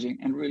encouraging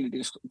and really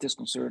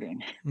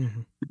disconcerting,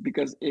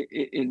 because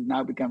it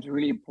now becomes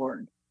really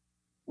important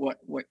what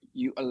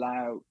you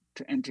allow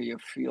to enter your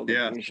field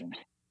of vision,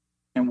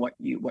 and what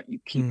you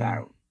keep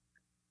out.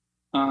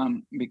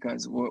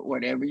 Because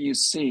whatever you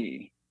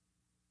see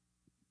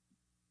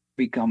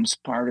becomes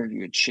part of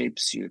you. It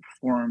shapes you. It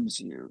forms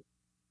you.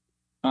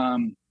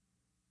 And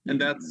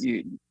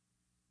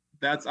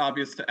that's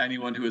obvious to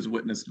anyone who has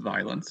witnessed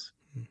violence.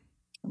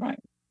 Right.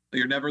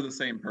 You're never the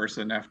same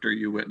person after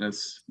you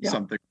witness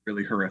something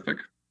really horrific.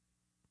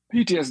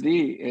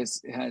 PTSD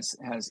has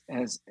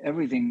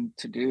everything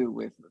to do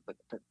with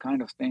the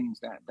kind of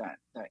things that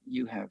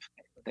you have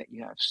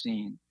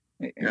seen.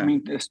 I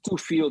mean, there's 2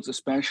 fields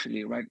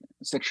especially, right?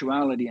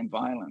 Sexuality and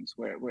violence,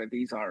 where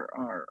these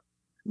are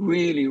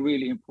really,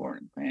 really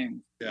important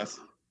things. Yes.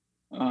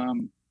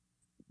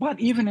 But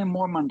even in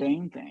more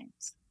mundane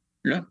things.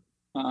 Yeah.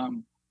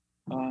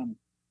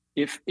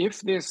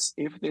 If this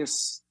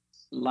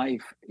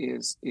life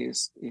is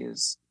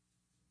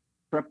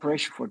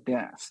preparation for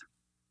death,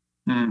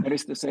 that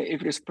is to say,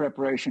 if it is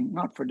preparation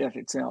not for death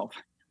itself,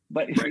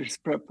 but if it is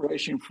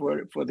preparation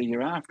for the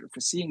hereafter,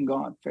 for seeing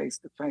God face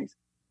to face,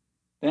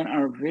 then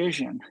our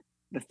vision,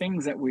 the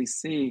things that we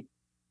see,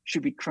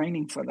 should be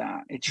training for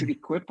that. It should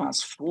equip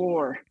us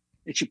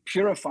it should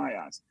purify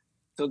us,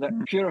 so that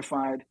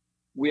purified,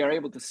 we are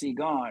able to see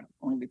God.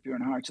 Only the pure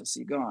in heart shall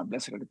see God.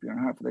 Blessed are the pure in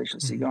heart, for they shall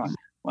see God.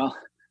 Well,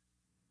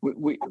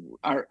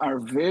 our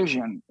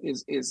vision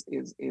is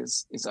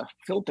a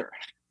filter,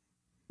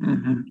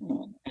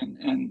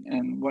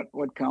 and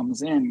what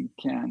comes in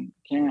can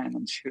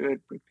and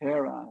should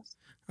prepare us.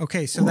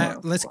 Okay, so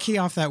let's key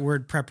off that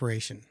word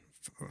preparation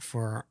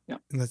for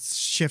let's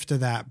shift to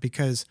that,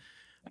 because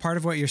part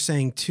of what you're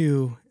saying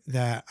too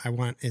that I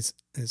want is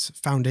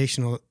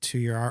foundational to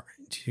your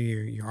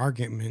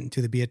argument,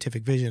 to the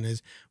beatific vision,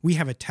 is we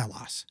have a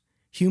telos.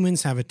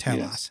 Humans have a telos.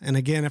 Yes. And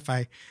again, if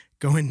I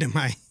go into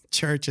my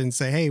church and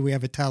say, hey, we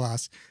have a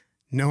telos,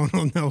 no one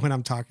will know what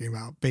I'm talking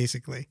about,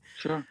 basically.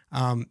 Sure.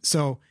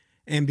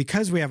 And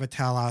because we have a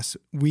telos,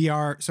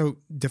 so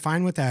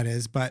define what that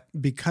is, but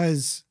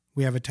because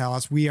we have a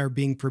telos, we are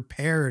being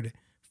prepared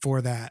for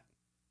that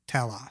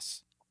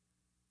telos.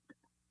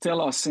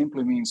 Telos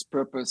simply means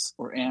purpose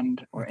or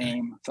end or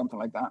aim, something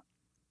like that.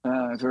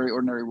 A very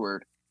ordinary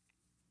word.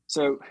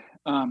 So,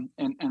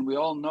 and we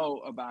all know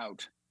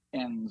about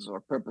ends or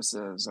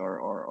purposes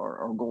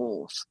or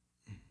goals.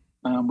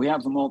 We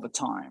have them all the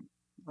time,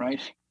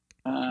 right?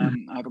 I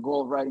have a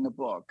goal of writing a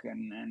book,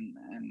 and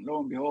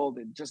lo and behold,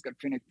 it just got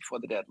finished before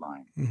the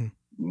deadline.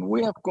 Mm-hmm.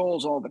 We have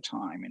goals all the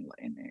time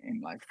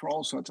in life for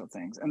all sorts of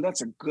things, and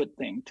that's a good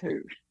thing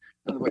too.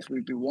 Otherwise,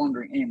 we'd be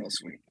wandering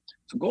aimlessly.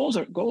 So goals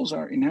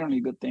are inherently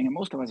a good thing, and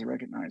most of us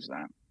recognize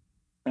that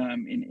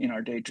in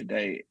our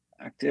day-to-day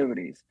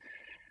activities.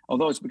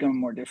 Although it's becoming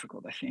more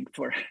difficult, I think,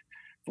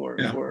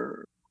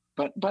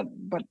 but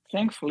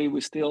thankfully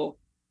we still,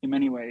 in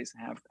many ways,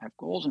 have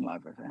goals in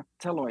life, have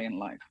teloi in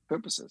life,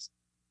 purposes.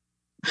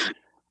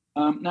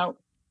 Now,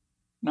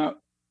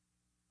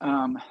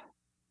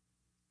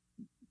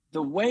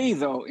 the way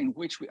though in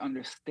which we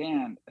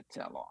understand a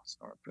telos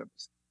or a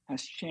purpose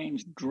has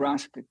changed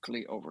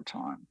drastically over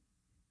time.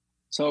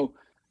 So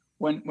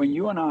when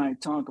you and I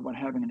talk about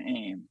having an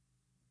aim,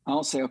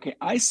 I'll say, okay,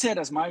 I set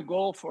as my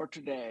goal for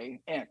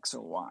today X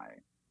or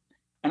Y,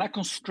 and I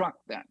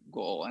construct that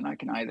goal, and I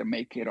can either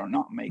make it or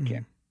not make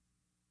it.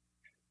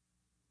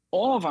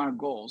 All of our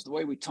goals, the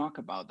way we talk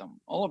about them,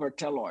 all of our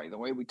teloi, the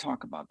way we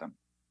talk about them,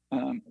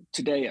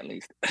 today at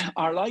least,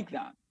 are like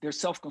that. They're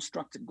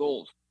self-constructed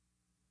goals.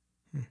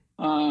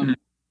 And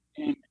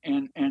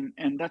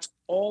that's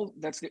all.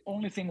 That's the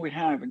only thing we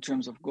have in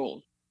terms of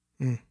goals.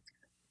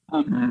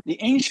 The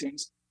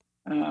ancients,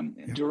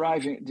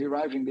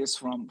 deriving this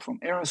from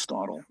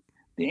Aristotle,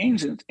 the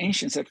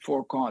ancients had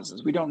four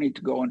causes. We don't need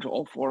to go into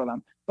all four of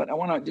them, but I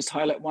want to just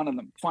highlight one of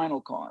them: final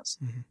cause,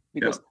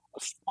 because a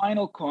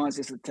final cause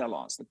is the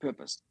telos, the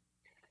purpose.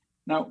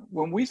 Now,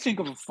 when we think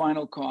of a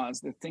final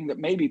cause, the thing that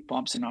maybe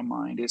pops in our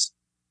mind is,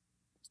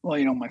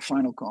 well, my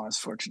final cause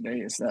for today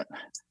is that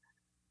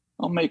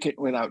I'll make it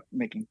without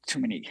making too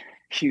many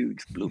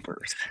huge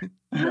bloopers.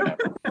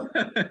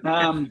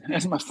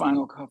 That's my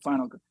final.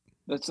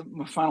 That's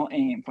my final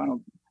aim.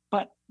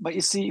 But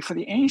you see, for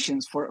the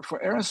ancients,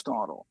 for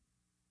Aristotle,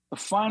 the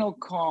final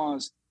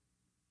cause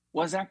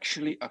was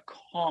actually a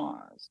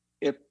cause.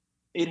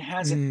 It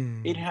has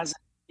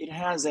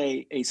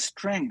a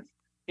strength.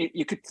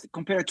 You could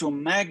compare it to a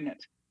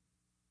magnet.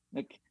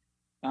 Like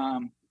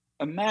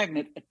a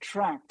magnet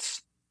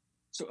attracts.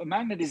 So a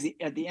magnet is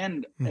at the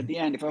end. At the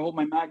end, if I hold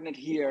my magnet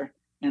here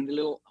and the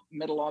little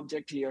metal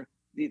object here,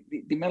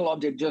 the metal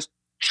object just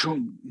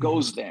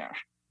goes there.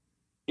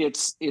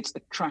 It's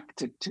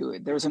attracted to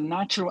it. There's a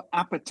natural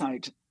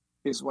appetite,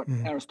 is what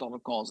Aristotle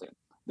calls it.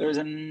 There's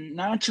a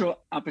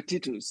natural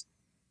appetitus,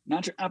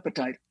 natural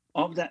appetite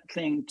of that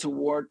thing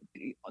toward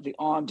the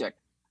object.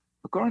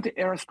 According to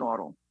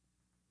Aristotle,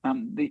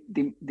 the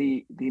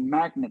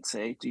magnet,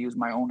 say, to use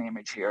my own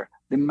image here,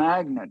 the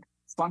magnet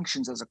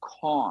functions as a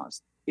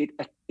cause.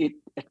 It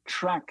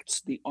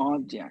attracts the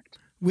object.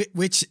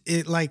 Which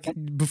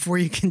before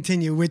you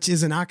continue, which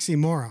is an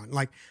oxymoron.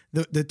 Like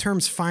the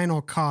term's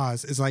final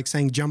cause is like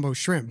saying jumbo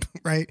shrimp,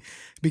 right?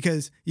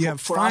 Because you have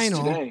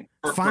final,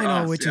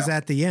 which is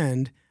at the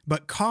end,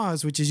 but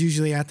cause, which is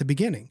usually at the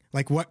beginning.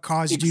 Like what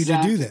caused you to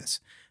do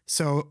this?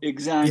 So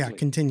yeah,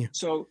 continue.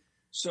 So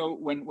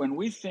when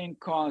we think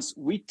cause,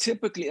 we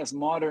typically as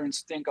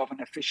moderns think of an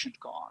efficient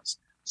cause,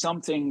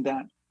 something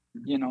that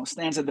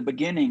stands at the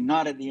beginning,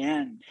 not at the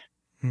end.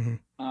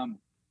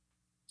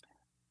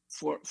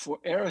 For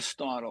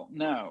Aristotle,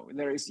 no,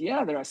 there is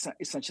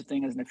such a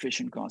thing as an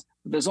efficient cause.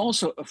 But there's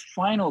also a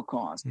final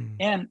cause.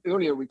 And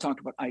earlier we talked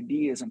about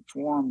ideas and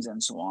forms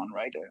and so on,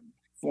 right?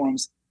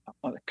 Forms,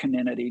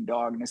 caninity,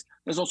 dogness.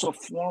 There's also a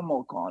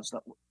formal cause.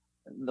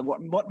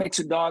 What makes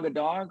a dog a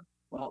dog?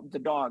 Well, the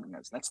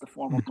dogness. That's the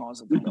formal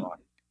cause of the dog.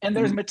 And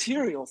there's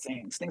material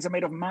things. Things are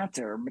made of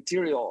matter,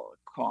 material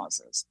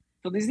causes.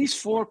 So there's these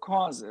four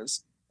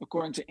causes,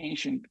 according to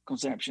ancient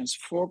conceptions,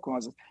 four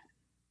causes.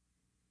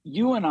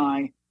 You and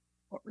I,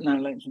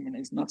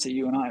 it's not say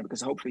you and I,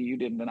 because hopefully you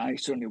didn't, and I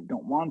certainly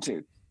don't want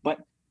to, but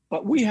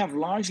we have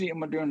largely in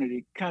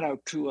modernity cut out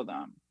two of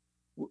them.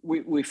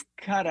 We've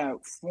cut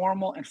out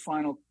formal and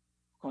final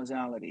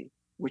causality,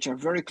 which are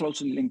very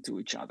closely linked to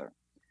each other.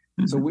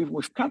 So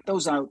we've cut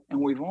those out,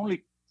 and we've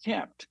only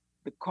kept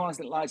the cause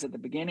that lies at the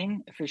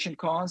beginning, efficient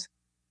cause,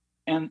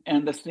 and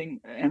the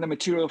thing and the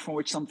material from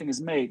which something is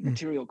made,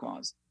 material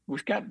cause.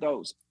 We've kept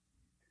those.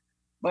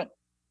 But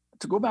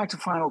to go back to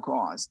final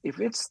cause, if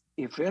it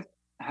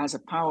has a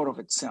power of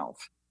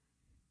itself,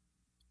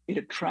 it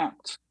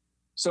attracts.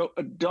 So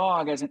a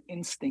dog has an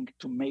instinct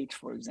to mate,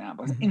 for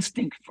example, has an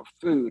instinct for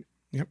food.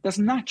 That's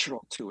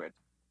natural to it.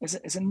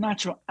 It's a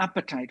natural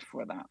appetite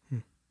for that.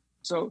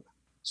 So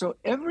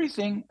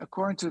everything,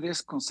 according to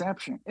this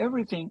conception,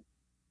 everything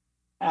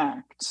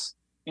acts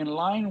in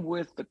line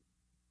with the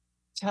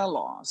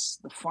telos,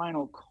 the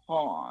final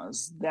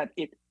cause that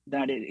it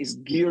is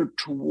geared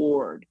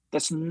toward.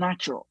 That's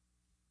natural.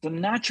 The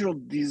natural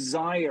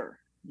desire,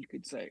 you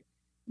could say,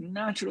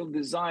 natural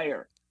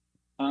desire.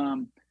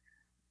 Trying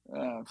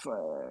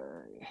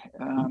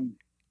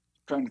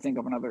to think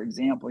of another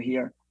example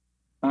here.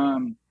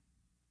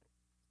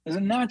 There's a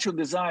natural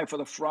desire for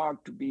the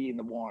frog to be in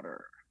the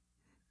water,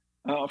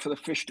 for the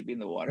fish to be in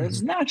the water.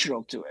 It's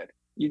natural to it.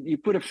 You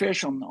put a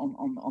fish on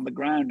the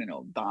ground and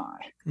it'll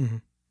die.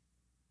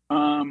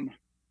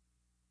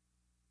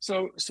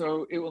 So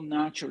it will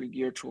naturally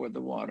gear toward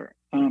the water.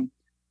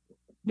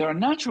 There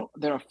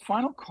are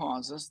final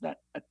causes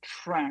that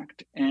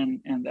attract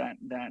and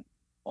that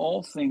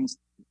all things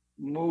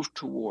move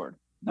toward.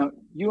 Now,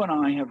 you and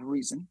I have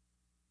reason.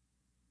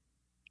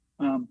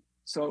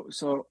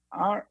 So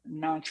our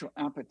natural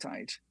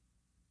appetite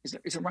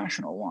is a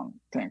rational one,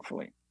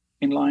 thankfully,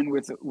 in line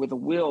with the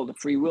will, the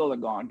free will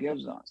that God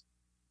gives us.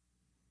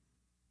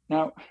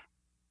 Now,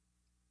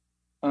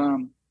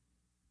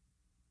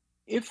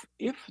 if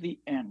the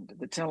end,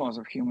 the telos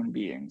of human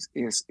beings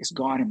is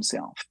God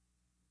Himself,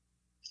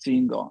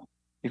 seeing God,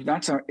 if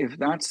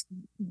that's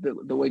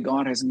the way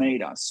God has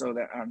made us, so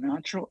that our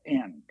natural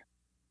end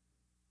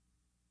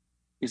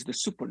is the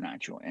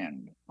supernatural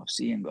end of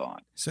seeing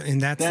God. So,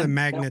 and that's the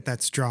magnet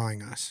that's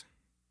drawing us.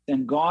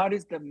 Then God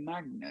is the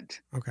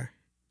magnet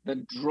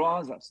that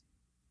draws us.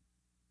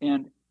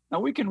 And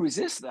now we can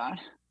resist that.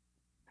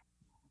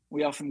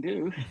 We often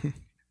do.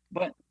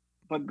 but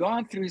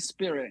God, through His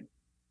Spirit,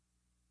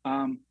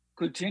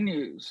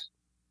 continues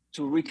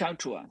to reach out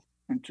to us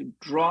and to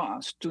draw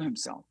us to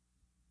Himself.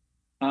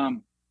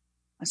 And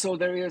so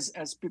there is,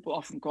 as people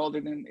often called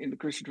it in the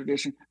Christian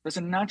tradition, there's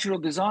a natural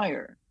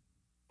desire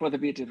for the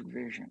beatific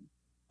vision.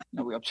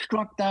 Now, we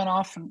obstruct that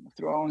often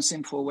through our own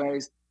sinful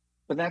ways,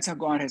 but that's how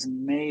God has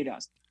made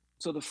us.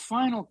 So the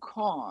final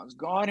cause,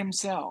 God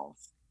Himself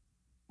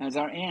as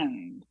our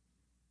end,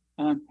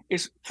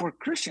 is for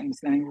Christians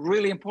then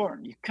really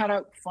important. You cut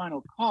out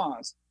final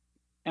cause,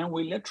 and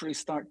we literally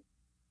start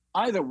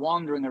either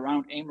wandering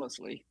around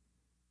aimlessly,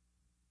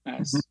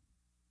 as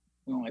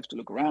we only have to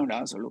look around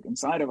us or look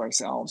inside of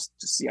ourselves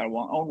to see our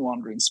own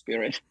wandering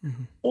spirit,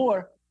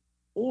 or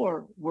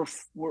we're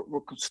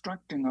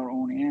constructing our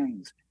own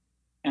ends.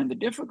 And the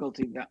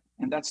difficulty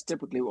and that's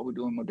typically what we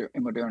do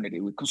in modernity.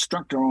 We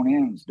construct our own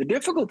ends. The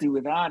difficulty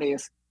with that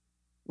is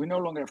we no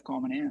longer have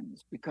common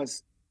ends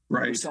because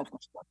we're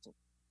self-constructed.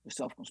 We're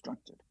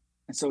self-constructed.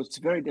 And so it's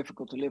very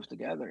difficult to live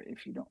together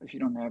if you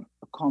don't have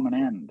a common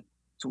end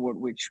toward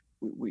which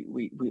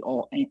we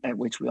all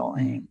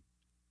aim.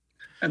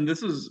 And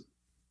this is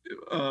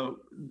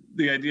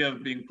the idea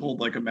of being pulled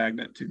like a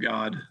magnet to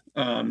God.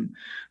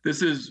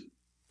 This is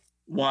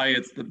why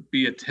it's the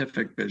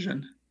beatific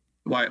vision,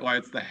 why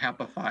it's the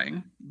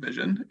happifying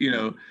vision.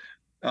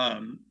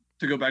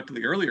 To go back to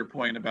the earlier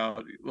point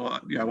about,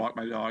 I walk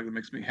my dog, that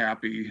makes me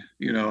happy.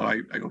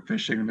 I go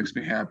fishing, that makes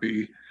me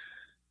happy.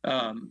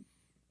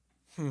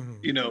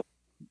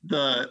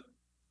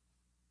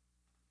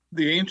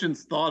 The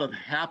ancients thought of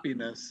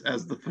happiness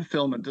as the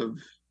fulfillment of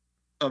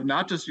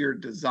not just your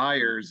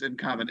desires in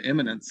kind of an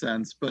immanent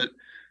sense, but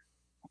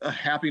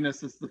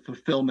happiness is the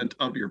fulfillment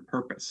of your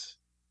purpose.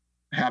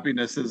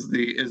 Happiness is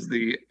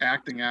the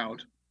acting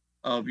out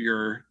of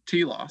your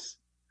telos.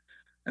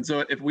 And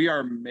so if we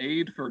are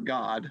made for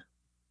God,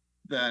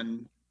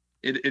 then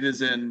it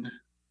is in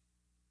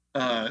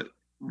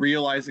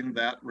realizing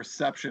that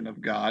reception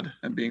of God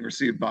and being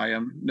received by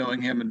Him, knowing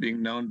Him and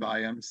being known by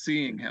Him,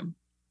 seeing Him.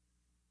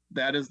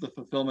 That is the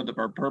fulfillment of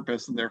our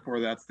purpose, and therefore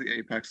that's the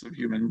apex of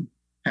human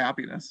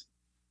happiness.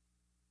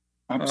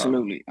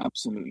 Absolutely.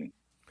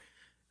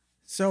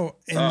 So,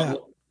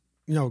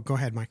 go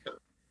ahead, Mike.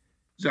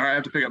 Sorry, I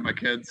have to pick up my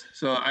kids,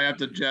 so I have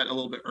to jet a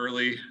little bit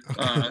early.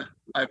 Okay.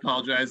 I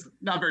apologize.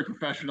 Not very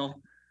professional.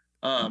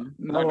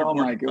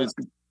 Mike. It was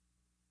good.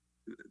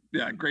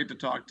 Yeah, great to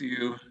talk to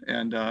you.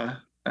 And I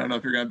don't know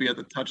if you're going to be at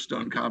the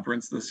Touchstone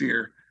conference this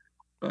year.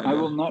 But, I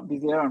will not be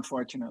there,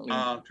 unfortunately.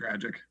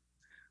 Tragic.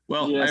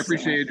 Well, yes, I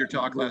appreciated your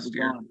talk last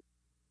year.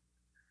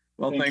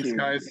 Well, thanks, you,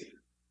 guys.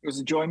 It was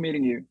a joy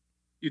meeting you.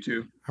 You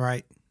too. All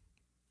right.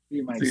 See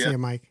you, Mike. See you,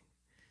 Mike.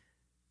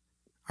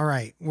 All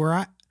right.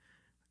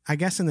 I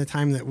guess in the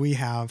time that we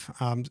have,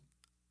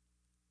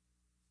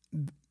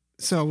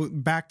 so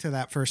back to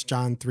that 1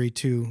 John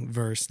 3:2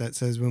 verse that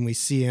says, when we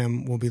see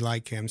Him, we'll be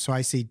like Him. So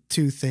I see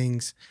two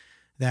things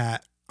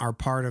that are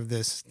part of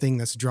this thing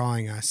that's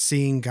drawing us,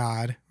 seeing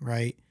God,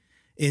 right,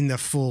 in the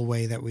full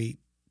way that we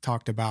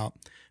talked about,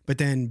 but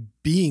then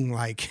being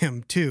like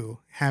Him too,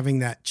 having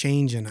that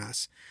change in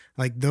us.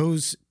 Like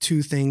those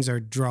two things are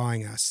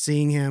drawing us,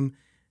 seeing Him,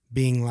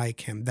 being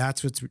like Him.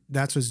 That's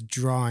what's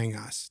drawing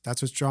us.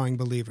 That's what's drawing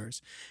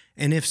believers.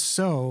 And if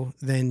so,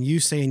 then you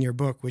say in your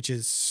book, which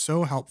is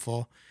so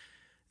helpful,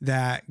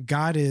 that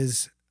God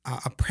is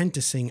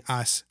apprenticing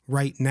us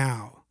right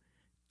now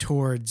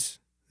towards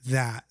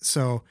that.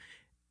 So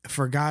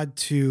for God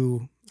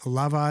to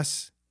love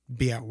us,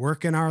 be at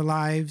work in our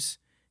lives,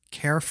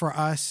 care for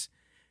us.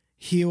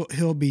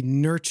 He'll be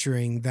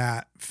nurturing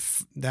that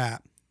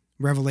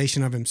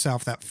revelation of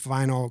himself, that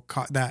final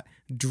that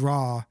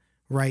draw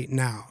right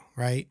now,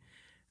 right?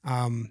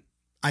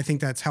 I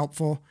think that's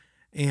helpful.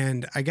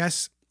 And I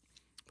guess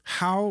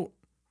how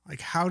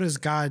does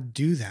God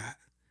do that?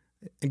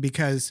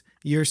 Because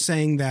you're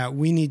saying that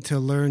we need to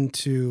learn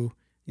to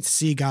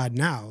see God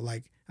now,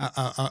 like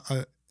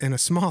in a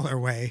smaller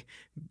way,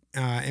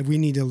 and we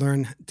need to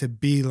learn to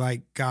be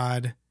like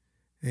God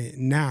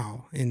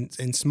now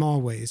in small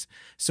ways.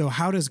 So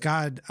how does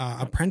God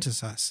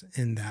apprentice us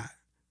in that?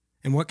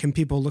 And what can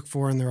people look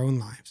for in their own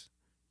lives?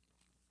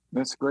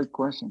 That's a great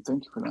question.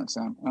 Thank you for that,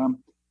 Sam.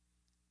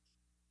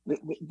 A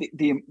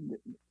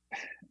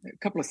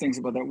couple of things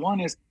about that. One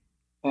is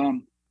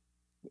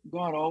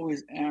God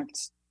always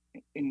acts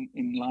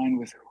in line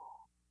with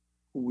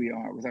who we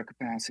are, with our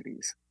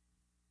capacities.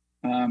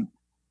 John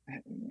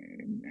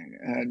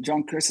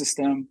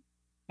Chrysostom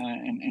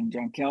and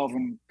John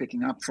Calvin,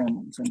 picking up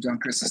from John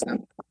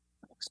Chrysostom,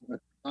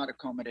 God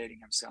accommodating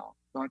himself,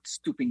 God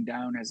stooping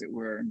down, as it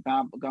were, and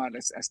God,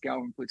 as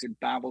Calvin puts it,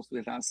 babbles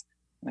with us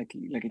like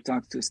he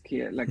talks to his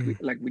kid, like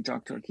we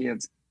talk to our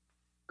kids.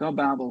 God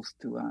babbles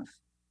to us,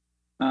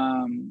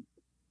 and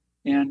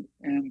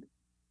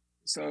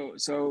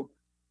so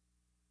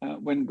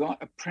when God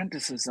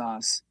apprentices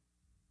us,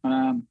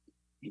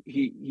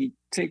 he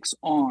takes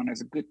on, as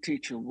a good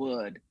teacher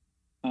would,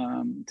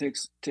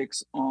 takes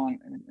on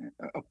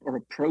or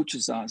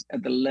approaches us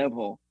at the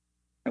level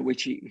at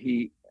which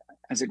he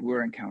as it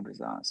were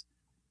encounters us.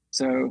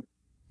 So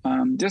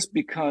just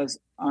because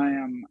I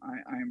am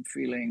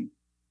feeling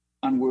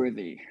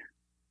unworthy,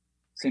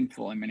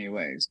 sinful in many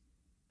ways,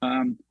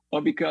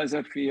 or because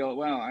I feel,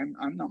 well,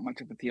 I'm not much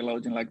of a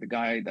theologian like the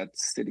guy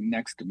that's sitting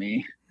next to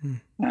me.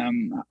 How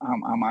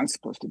am I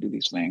supposed to do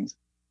these things?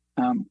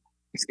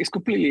 It's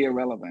completely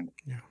irrelevant.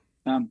 Yeah.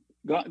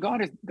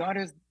 God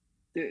is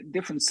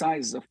different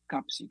sizes of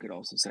cups, you could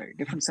also say.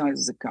 Different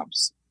sizes of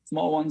cups.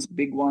 Small ones,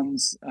 big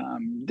ones,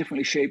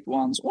 differently shaped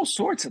ones, all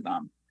sorts of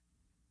them.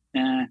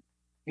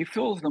 He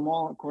fills them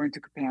all according to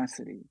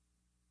capacity.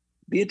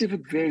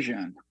 Beatific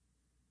vision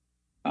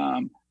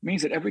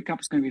means that every cup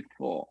is going to be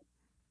full.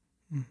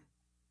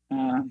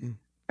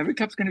 Every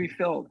cup's going to be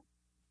filled.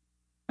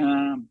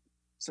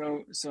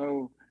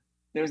 So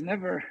there's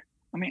never,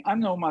 I mean, I'm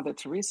no Mother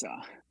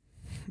Teresa.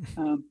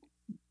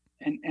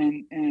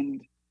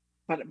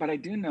 But I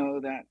do know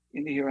that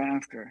in the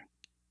hereafter,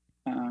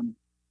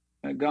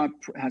 God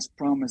has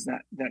promised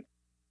that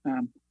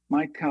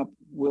my cup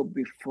will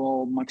be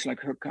full, much like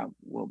her cup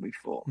will be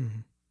full.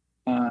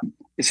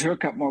 Is her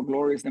cup more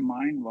glorious than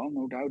mine? Well,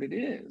 no doubt it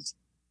is.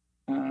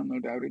 No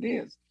doubt it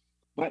is.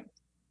 But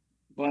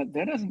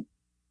that doesn't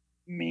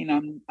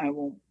mean I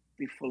won't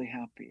be fully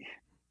happy.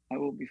 I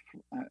will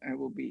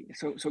be.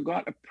 So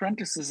God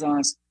apprentices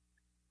us,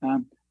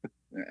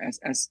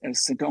 as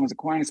St. Thomas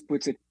Aquinas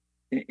puts it,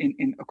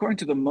 in according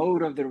to the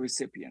mode of the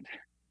recipient,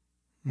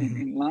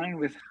 in line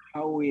with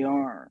how we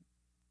are.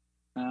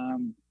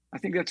 I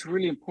think that's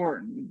really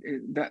important.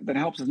 That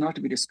helps us not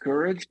to be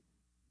discouraged,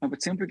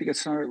 but simply to get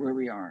started where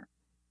we are.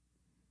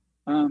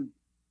 And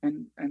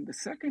the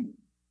second,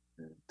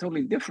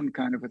 totally different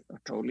kind of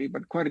but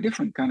quite a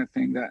different kind of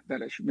thing that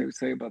I should maybe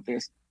say about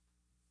this,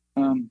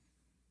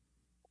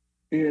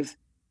 is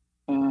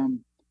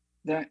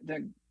that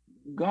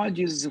God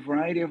uses a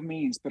variety of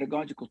means,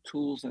 pedagogical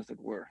tools, as it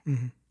were.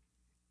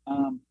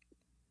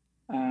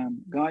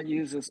 God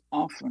uses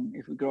often,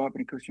 if we grow up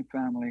in a Christian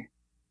family,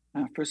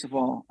 first of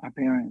all, our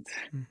parents,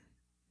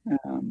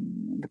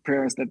 the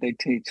prayers that they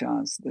teach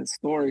us, the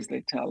stories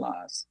they tell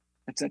us,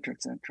 etc.,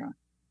 etc.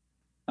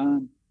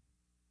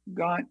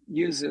 God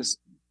uses,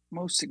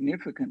 most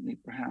significantly,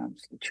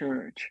 perhaps, the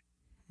church.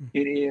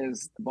 It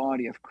is the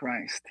body of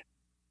Christ,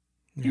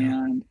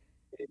 and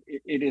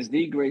it is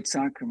the great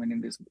sacrament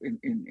in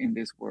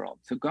this world.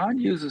 So God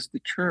uses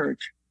the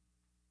church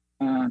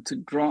to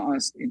draw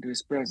us into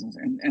His presence,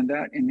 and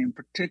that, in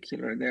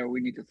particular, there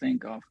we need to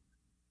think of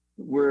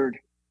the Word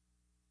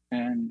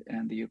and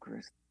the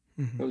Eucharist.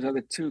 Those are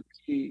the two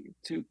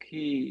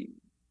key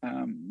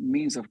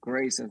means of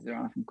grace, as they're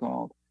often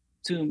called.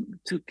 Two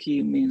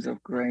key means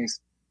of grace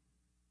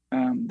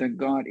that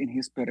God, in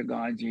His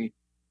pedagogy,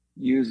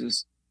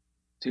 uses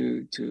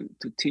to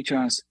teach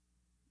us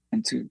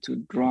and to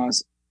draw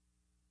us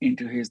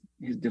into His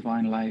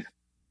divine life.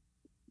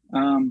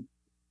 And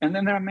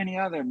then there are many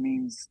other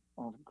means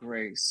of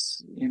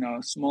grace,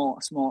 small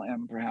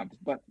m perhaps,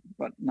 but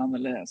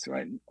nonetheless,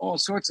 right? All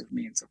sorts of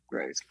means of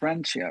grace,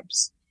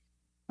 friendships,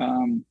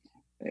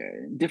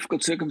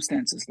 difficult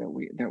circumstances that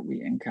we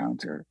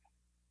encounter.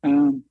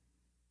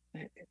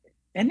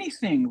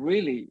 Anything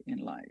really in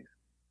life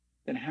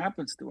that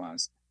happens to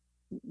us,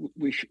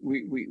 we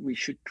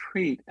should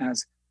treat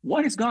as,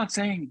 what is God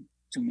saying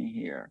to me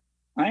here?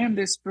 I am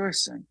this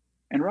person,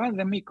 and rather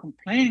than me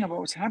complaining about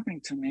what's happening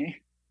to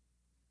me,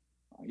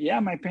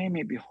 yeah, my pain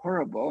may be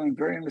horrible and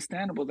very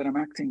understandable that I'm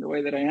acting the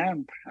way that I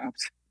am,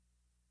 perhaps,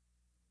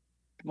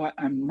 but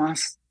I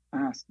must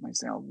ask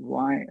myself,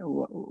 why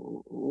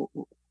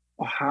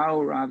or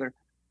how rather,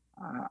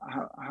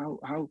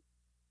 how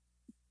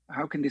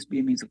can this be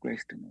a means of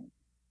grace to me?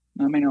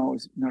 I mean,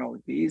 not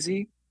always be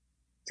easy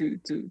to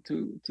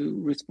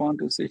respond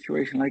to a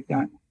situation like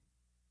that.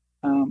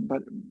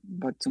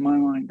 But to my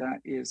mind,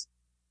 that is,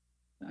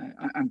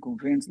 I'm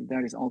convinced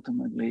that is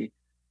ultimately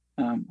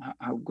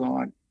how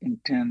God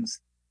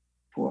intends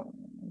for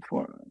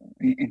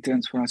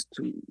us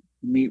to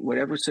meet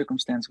whatever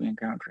circumstance we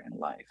encounter in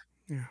life.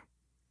 Yeah.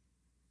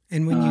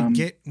 And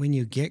when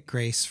you get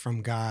grace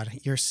from God,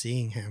 you're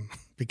seeing Him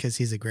because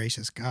He's a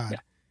gracious God.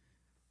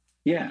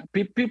 Yeah.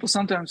 People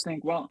sometimes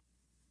think, well,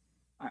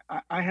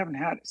 I haven't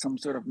had some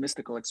sort of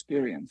mystical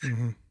experience.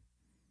 Mm-hmm.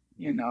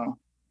 You know,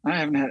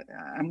 I'm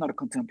not a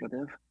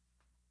contemplative.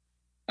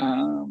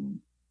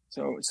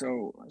 So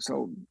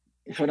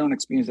if I don't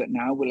experience that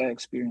now, will I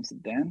experience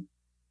it then?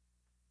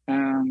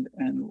 And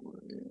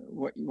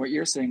what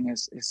you're saying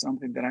is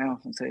something that I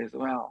often say as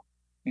well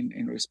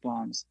in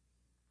response.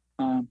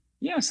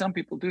 Yeah, some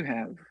people do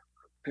have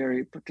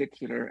very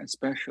particular and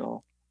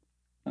special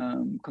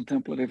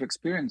contemplative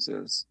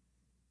experiences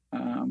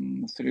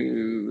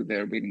through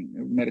their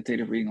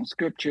meditative reading of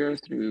scripture,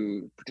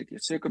 through particular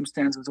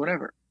circumstances,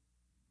 whatever.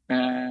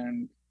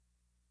 And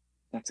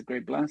that's a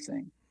great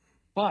blessing.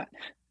 But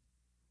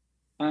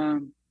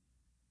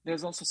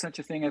there's also such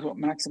a thing as what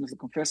Maximus the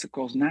Confessor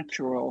calls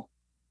natural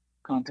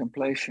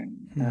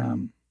contemplation.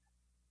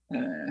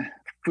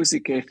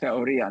 Physicae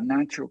theoria,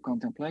 natural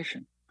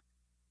contemplation.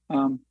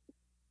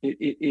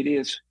 It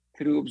is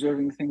through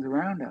observing the things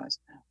around us,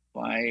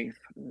 by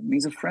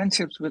means of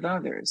friendships with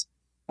others,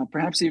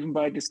 perhaps even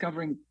by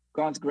discovering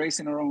God's grace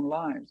in our own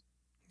lives,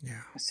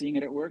 seeing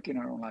it at work in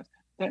our own lives,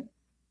 that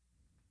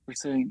we're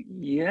saying,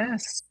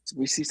 yes,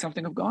 we see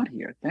something of God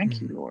here. Thank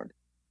you, Lord.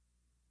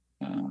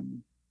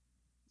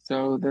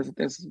 So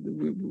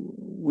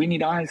we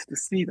need eyes to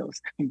see those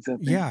things. I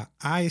think. Yeah,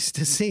 eyes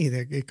to see.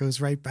 It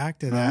goes right back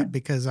to that,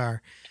 because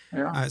our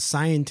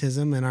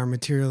scientism and our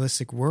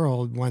materialistic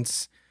world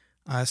wants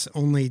us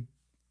only.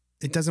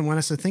 It doesn't want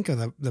us to think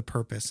of the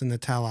purpose and the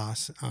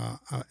telos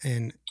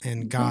and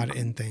God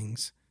in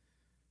things,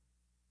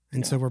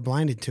 and so we're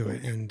blinded to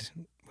it, and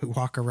we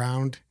walk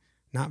around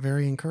not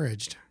very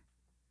encouraged.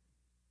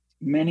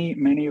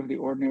 Many of the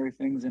ordinary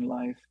things in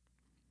life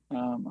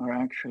are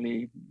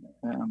actually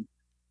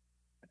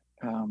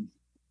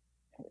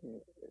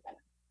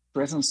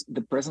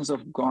the presence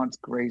of God's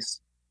grace,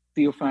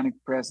 theophanic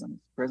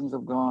presence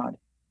of God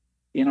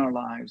in our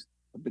lives,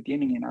 the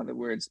beginning, in other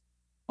words,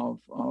 of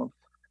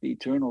the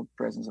eternal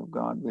presence of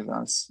God with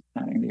us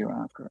in the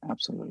hereafter.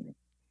 Absolutely.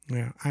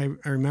 Yeah, I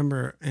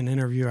remember an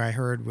interview I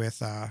heard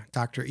with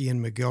Dr.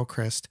 Ian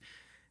McGilchrist,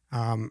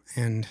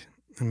 and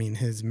I mean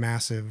his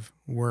massive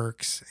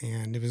works,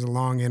 and it was a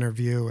long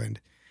interview, and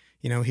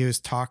he was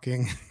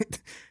talking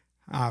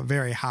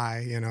very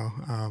high,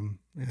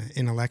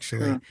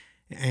 intellectually. Sure.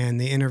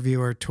 And the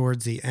interviewer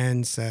towards the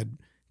end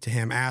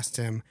asked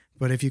him,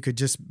 but if you could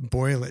just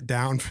boil it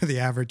down for the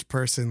average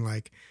person,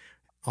 like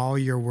all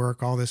your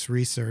work, all this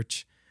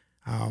research,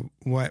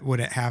 what would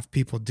it have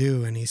people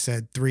do? And he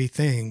said 3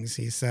 things.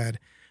 He said,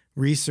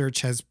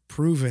 research has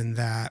proven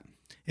that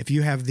if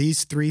you have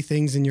these 3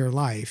 things in your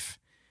life,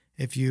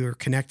 if you're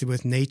connected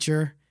with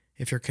nature,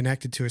 if you're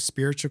connected to a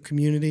spiritual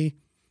community,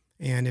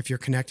 and if you're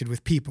connected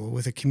with people,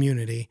 with a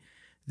community,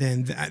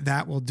 then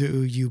that will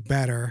do you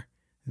better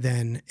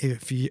than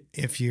if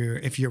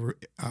you're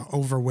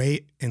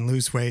overweight and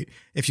lose weight.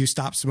 If you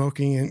stop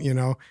smoking, and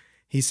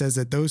he says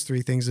that those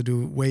 3 things will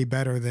do way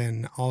better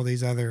than all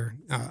these other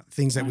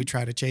things that we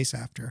try to chase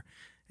after.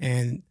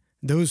 And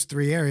those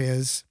 3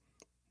 areas,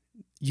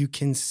 you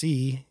can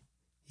see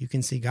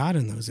God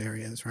in those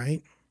areas,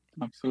 right?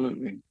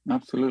 Absolutely.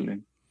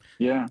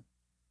 Yeah.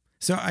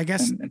 So I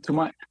guess and to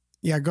my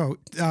go.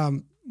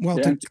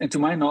 And to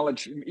my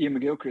knowledge, Ian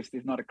McGilchrist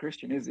is not a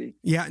Christian, is he?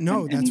 Yeah,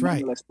 no, that's he right.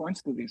 Nonetheless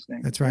points to these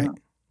things. That's right.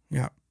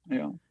 Yeah.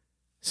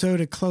 So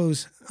to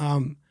close,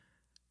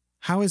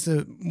 what is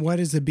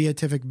the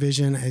beatific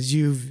vision as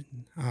you've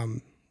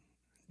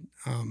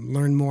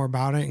learned more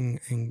about it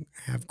and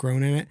have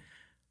grown in it?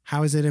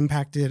 How has it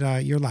impacted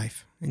your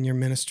life and your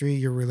ministry,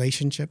 your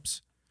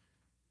relationships?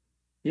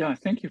 Yeah,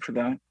 thank you for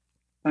that.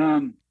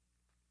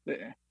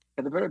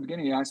 At the very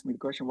beginning, you asked me the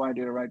question, why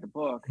did I write the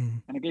book?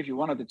 And I gave you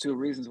one of the 2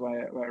 reasons why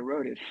I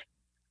wrote it.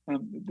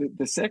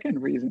 The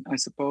second reason, I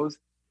suppose,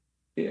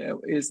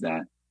 is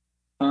that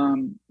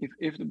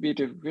if the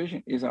beatific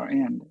vision is our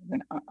end,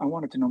 then I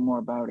wanted to know more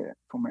about it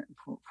for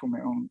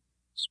my own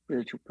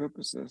spiritual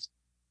purposes.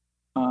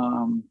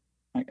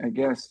 I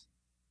guess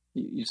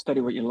you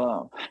study what you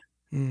love,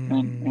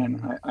 and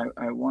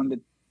I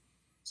wanted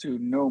to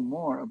know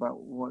more about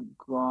what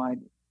God,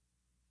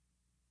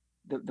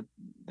 the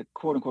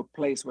quote unquote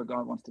place where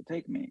God wants to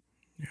take me.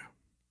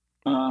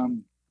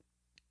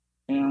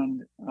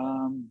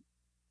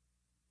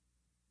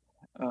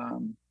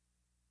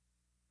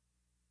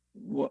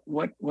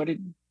 What it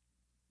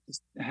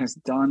has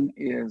done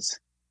is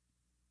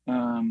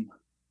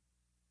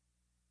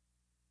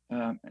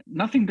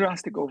nothing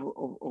drastic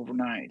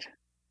overnight,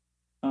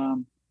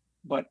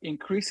 but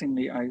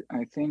increasingly, I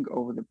think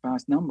over the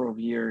past number of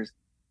years,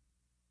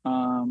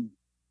 I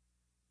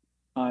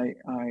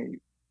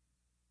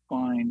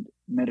find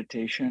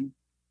meditation,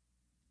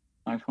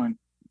 I find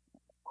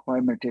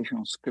quiet meditation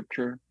on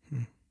scripture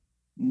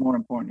more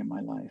important in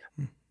my life.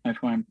 I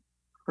find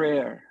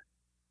prayer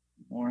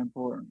more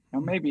important. Now,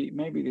 maybe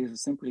this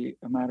is simply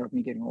a matter of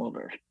me getting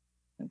older.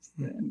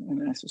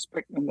 And I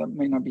suspect that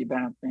may not be a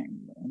bad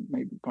thing, and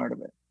maybe part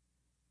of it.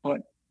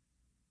 But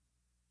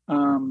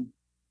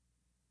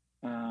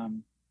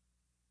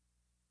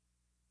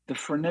the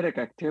frenetic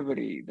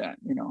activity that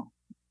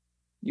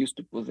used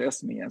to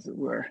possess me, as it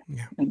were,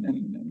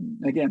 and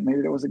again,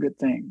 maybe that was a good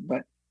thing,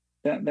 but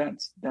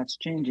that's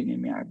changing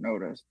in me. I've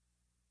noticed,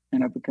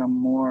 and I've become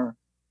more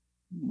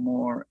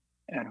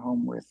at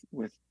home with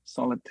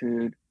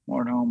solitude,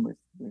 more at home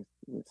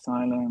with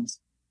silence,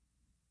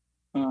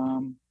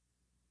 and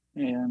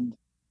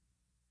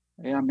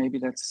maybe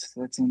that's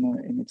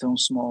in its own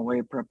small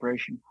way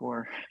preparation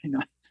for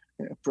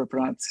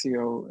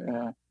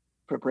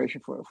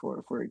preparation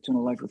for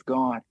eternal life with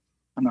God.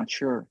 I'm not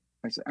sure.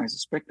 I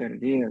suspect that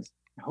it is.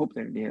 I hope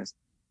that it is.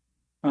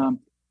 And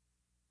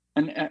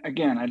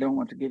again, I don't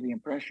want to give the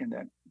impression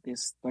that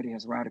this study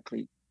has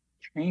radically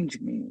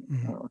changed me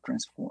or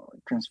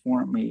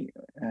transformed me.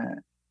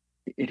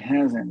 It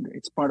hasn't.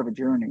 It's part of a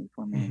journey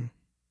for me.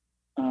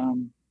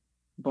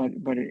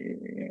 But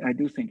I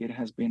do think it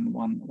has been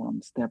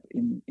one step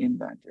in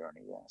that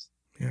journey. Yes.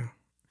 Yeah.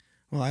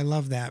 Well, I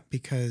love that,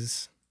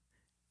 because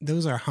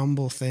those are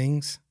humble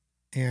things,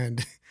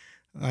 and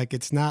like,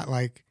 it's not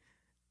like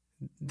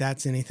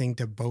that's anything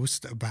to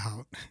boast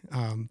about.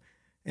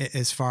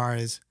 As far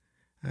as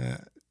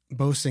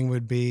boasting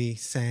would be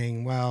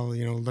saying, well,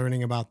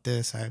 learning about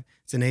this,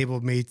 it's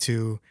enabled me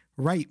to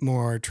write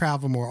more,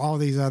 travel more, all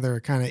these other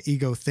kind of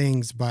ego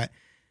things, but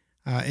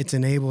it's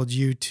enabled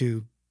you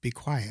to be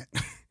quiet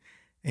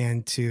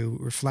and to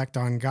reflect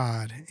on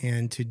God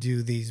and to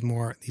do these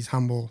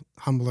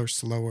humbler,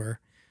 slower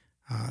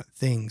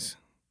things,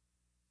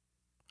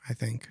 I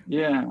think.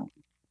 Yeah,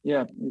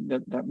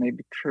 that may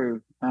be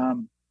true.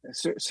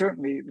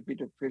 Certainly the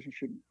Beta Vision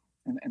should,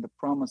 and the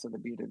promise of the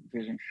Beta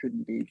Vision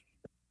shouldn't be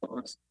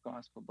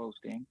cause for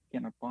boasting,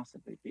 cannot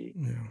possibly be.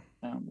 Yeah.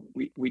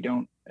 We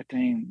don't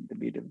attain the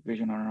Beta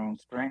Vision on our own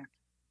strength,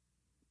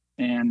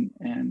 and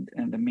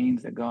the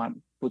means that God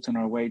puts in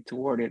our way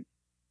toward it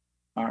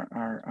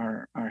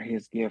are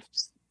His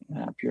gifts,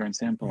 pure and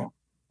simple,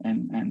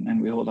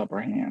 and we hold up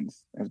our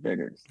hands as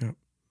beggars. Yeah.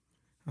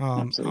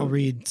 I'll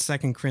read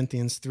 2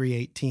 Corinthians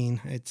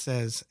 3:18. It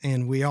says,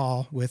 "And we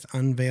all, with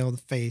unveiled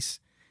face,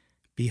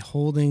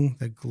 beholding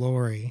the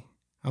glory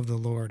of the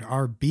Lord,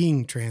 are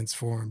being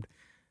transformed."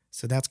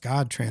 So that's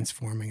God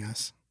transforming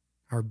us,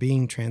 are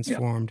being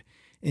transformed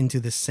into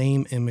the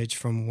same image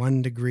from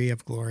one degree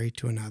of glory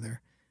to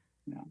another.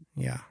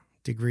 Yeah.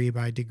 Degree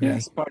by degree.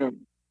 Yes, part of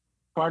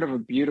a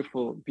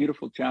beautiful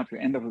chapter,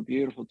 end of a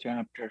beautiful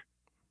chapter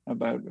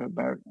about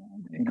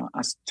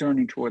us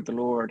turning toward the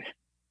Lord.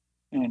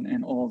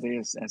 And all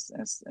this, as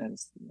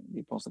the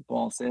Apostle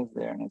Paul says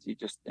there, and as you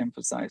just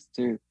emphasized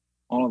too,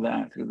 all of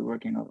that through the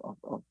working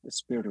of the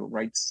Spirit who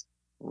writes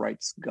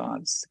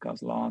God's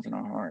laws in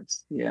our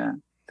hearts. Yeah,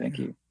 thank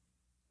you.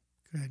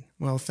 Good.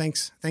 Well,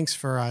 thanks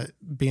for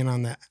being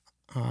on the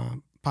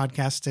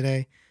podcast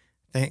today.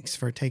 Thanks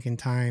for taking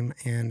time,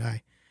 and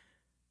I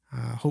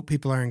hope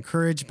people are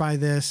encouraged by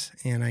this.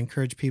 And I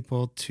encourage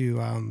people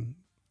to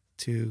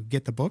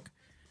get the book,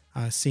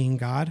 Seeing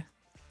God.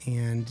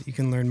 And you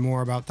can learn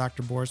more about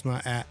Dr.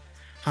 Boersma at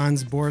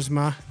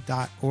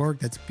hansboersma.org.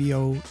 That's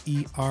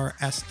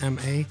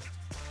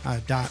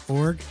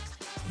BOERSMA.org.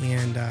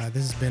 And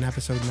this has been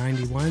episode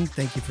 91.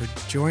 Thank you for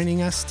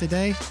joining us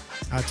today.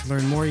 To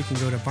learn more, you can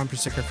go to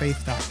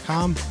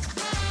bumperstickerfaith.com.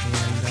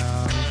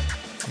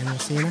 And we'll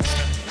see you next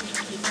time.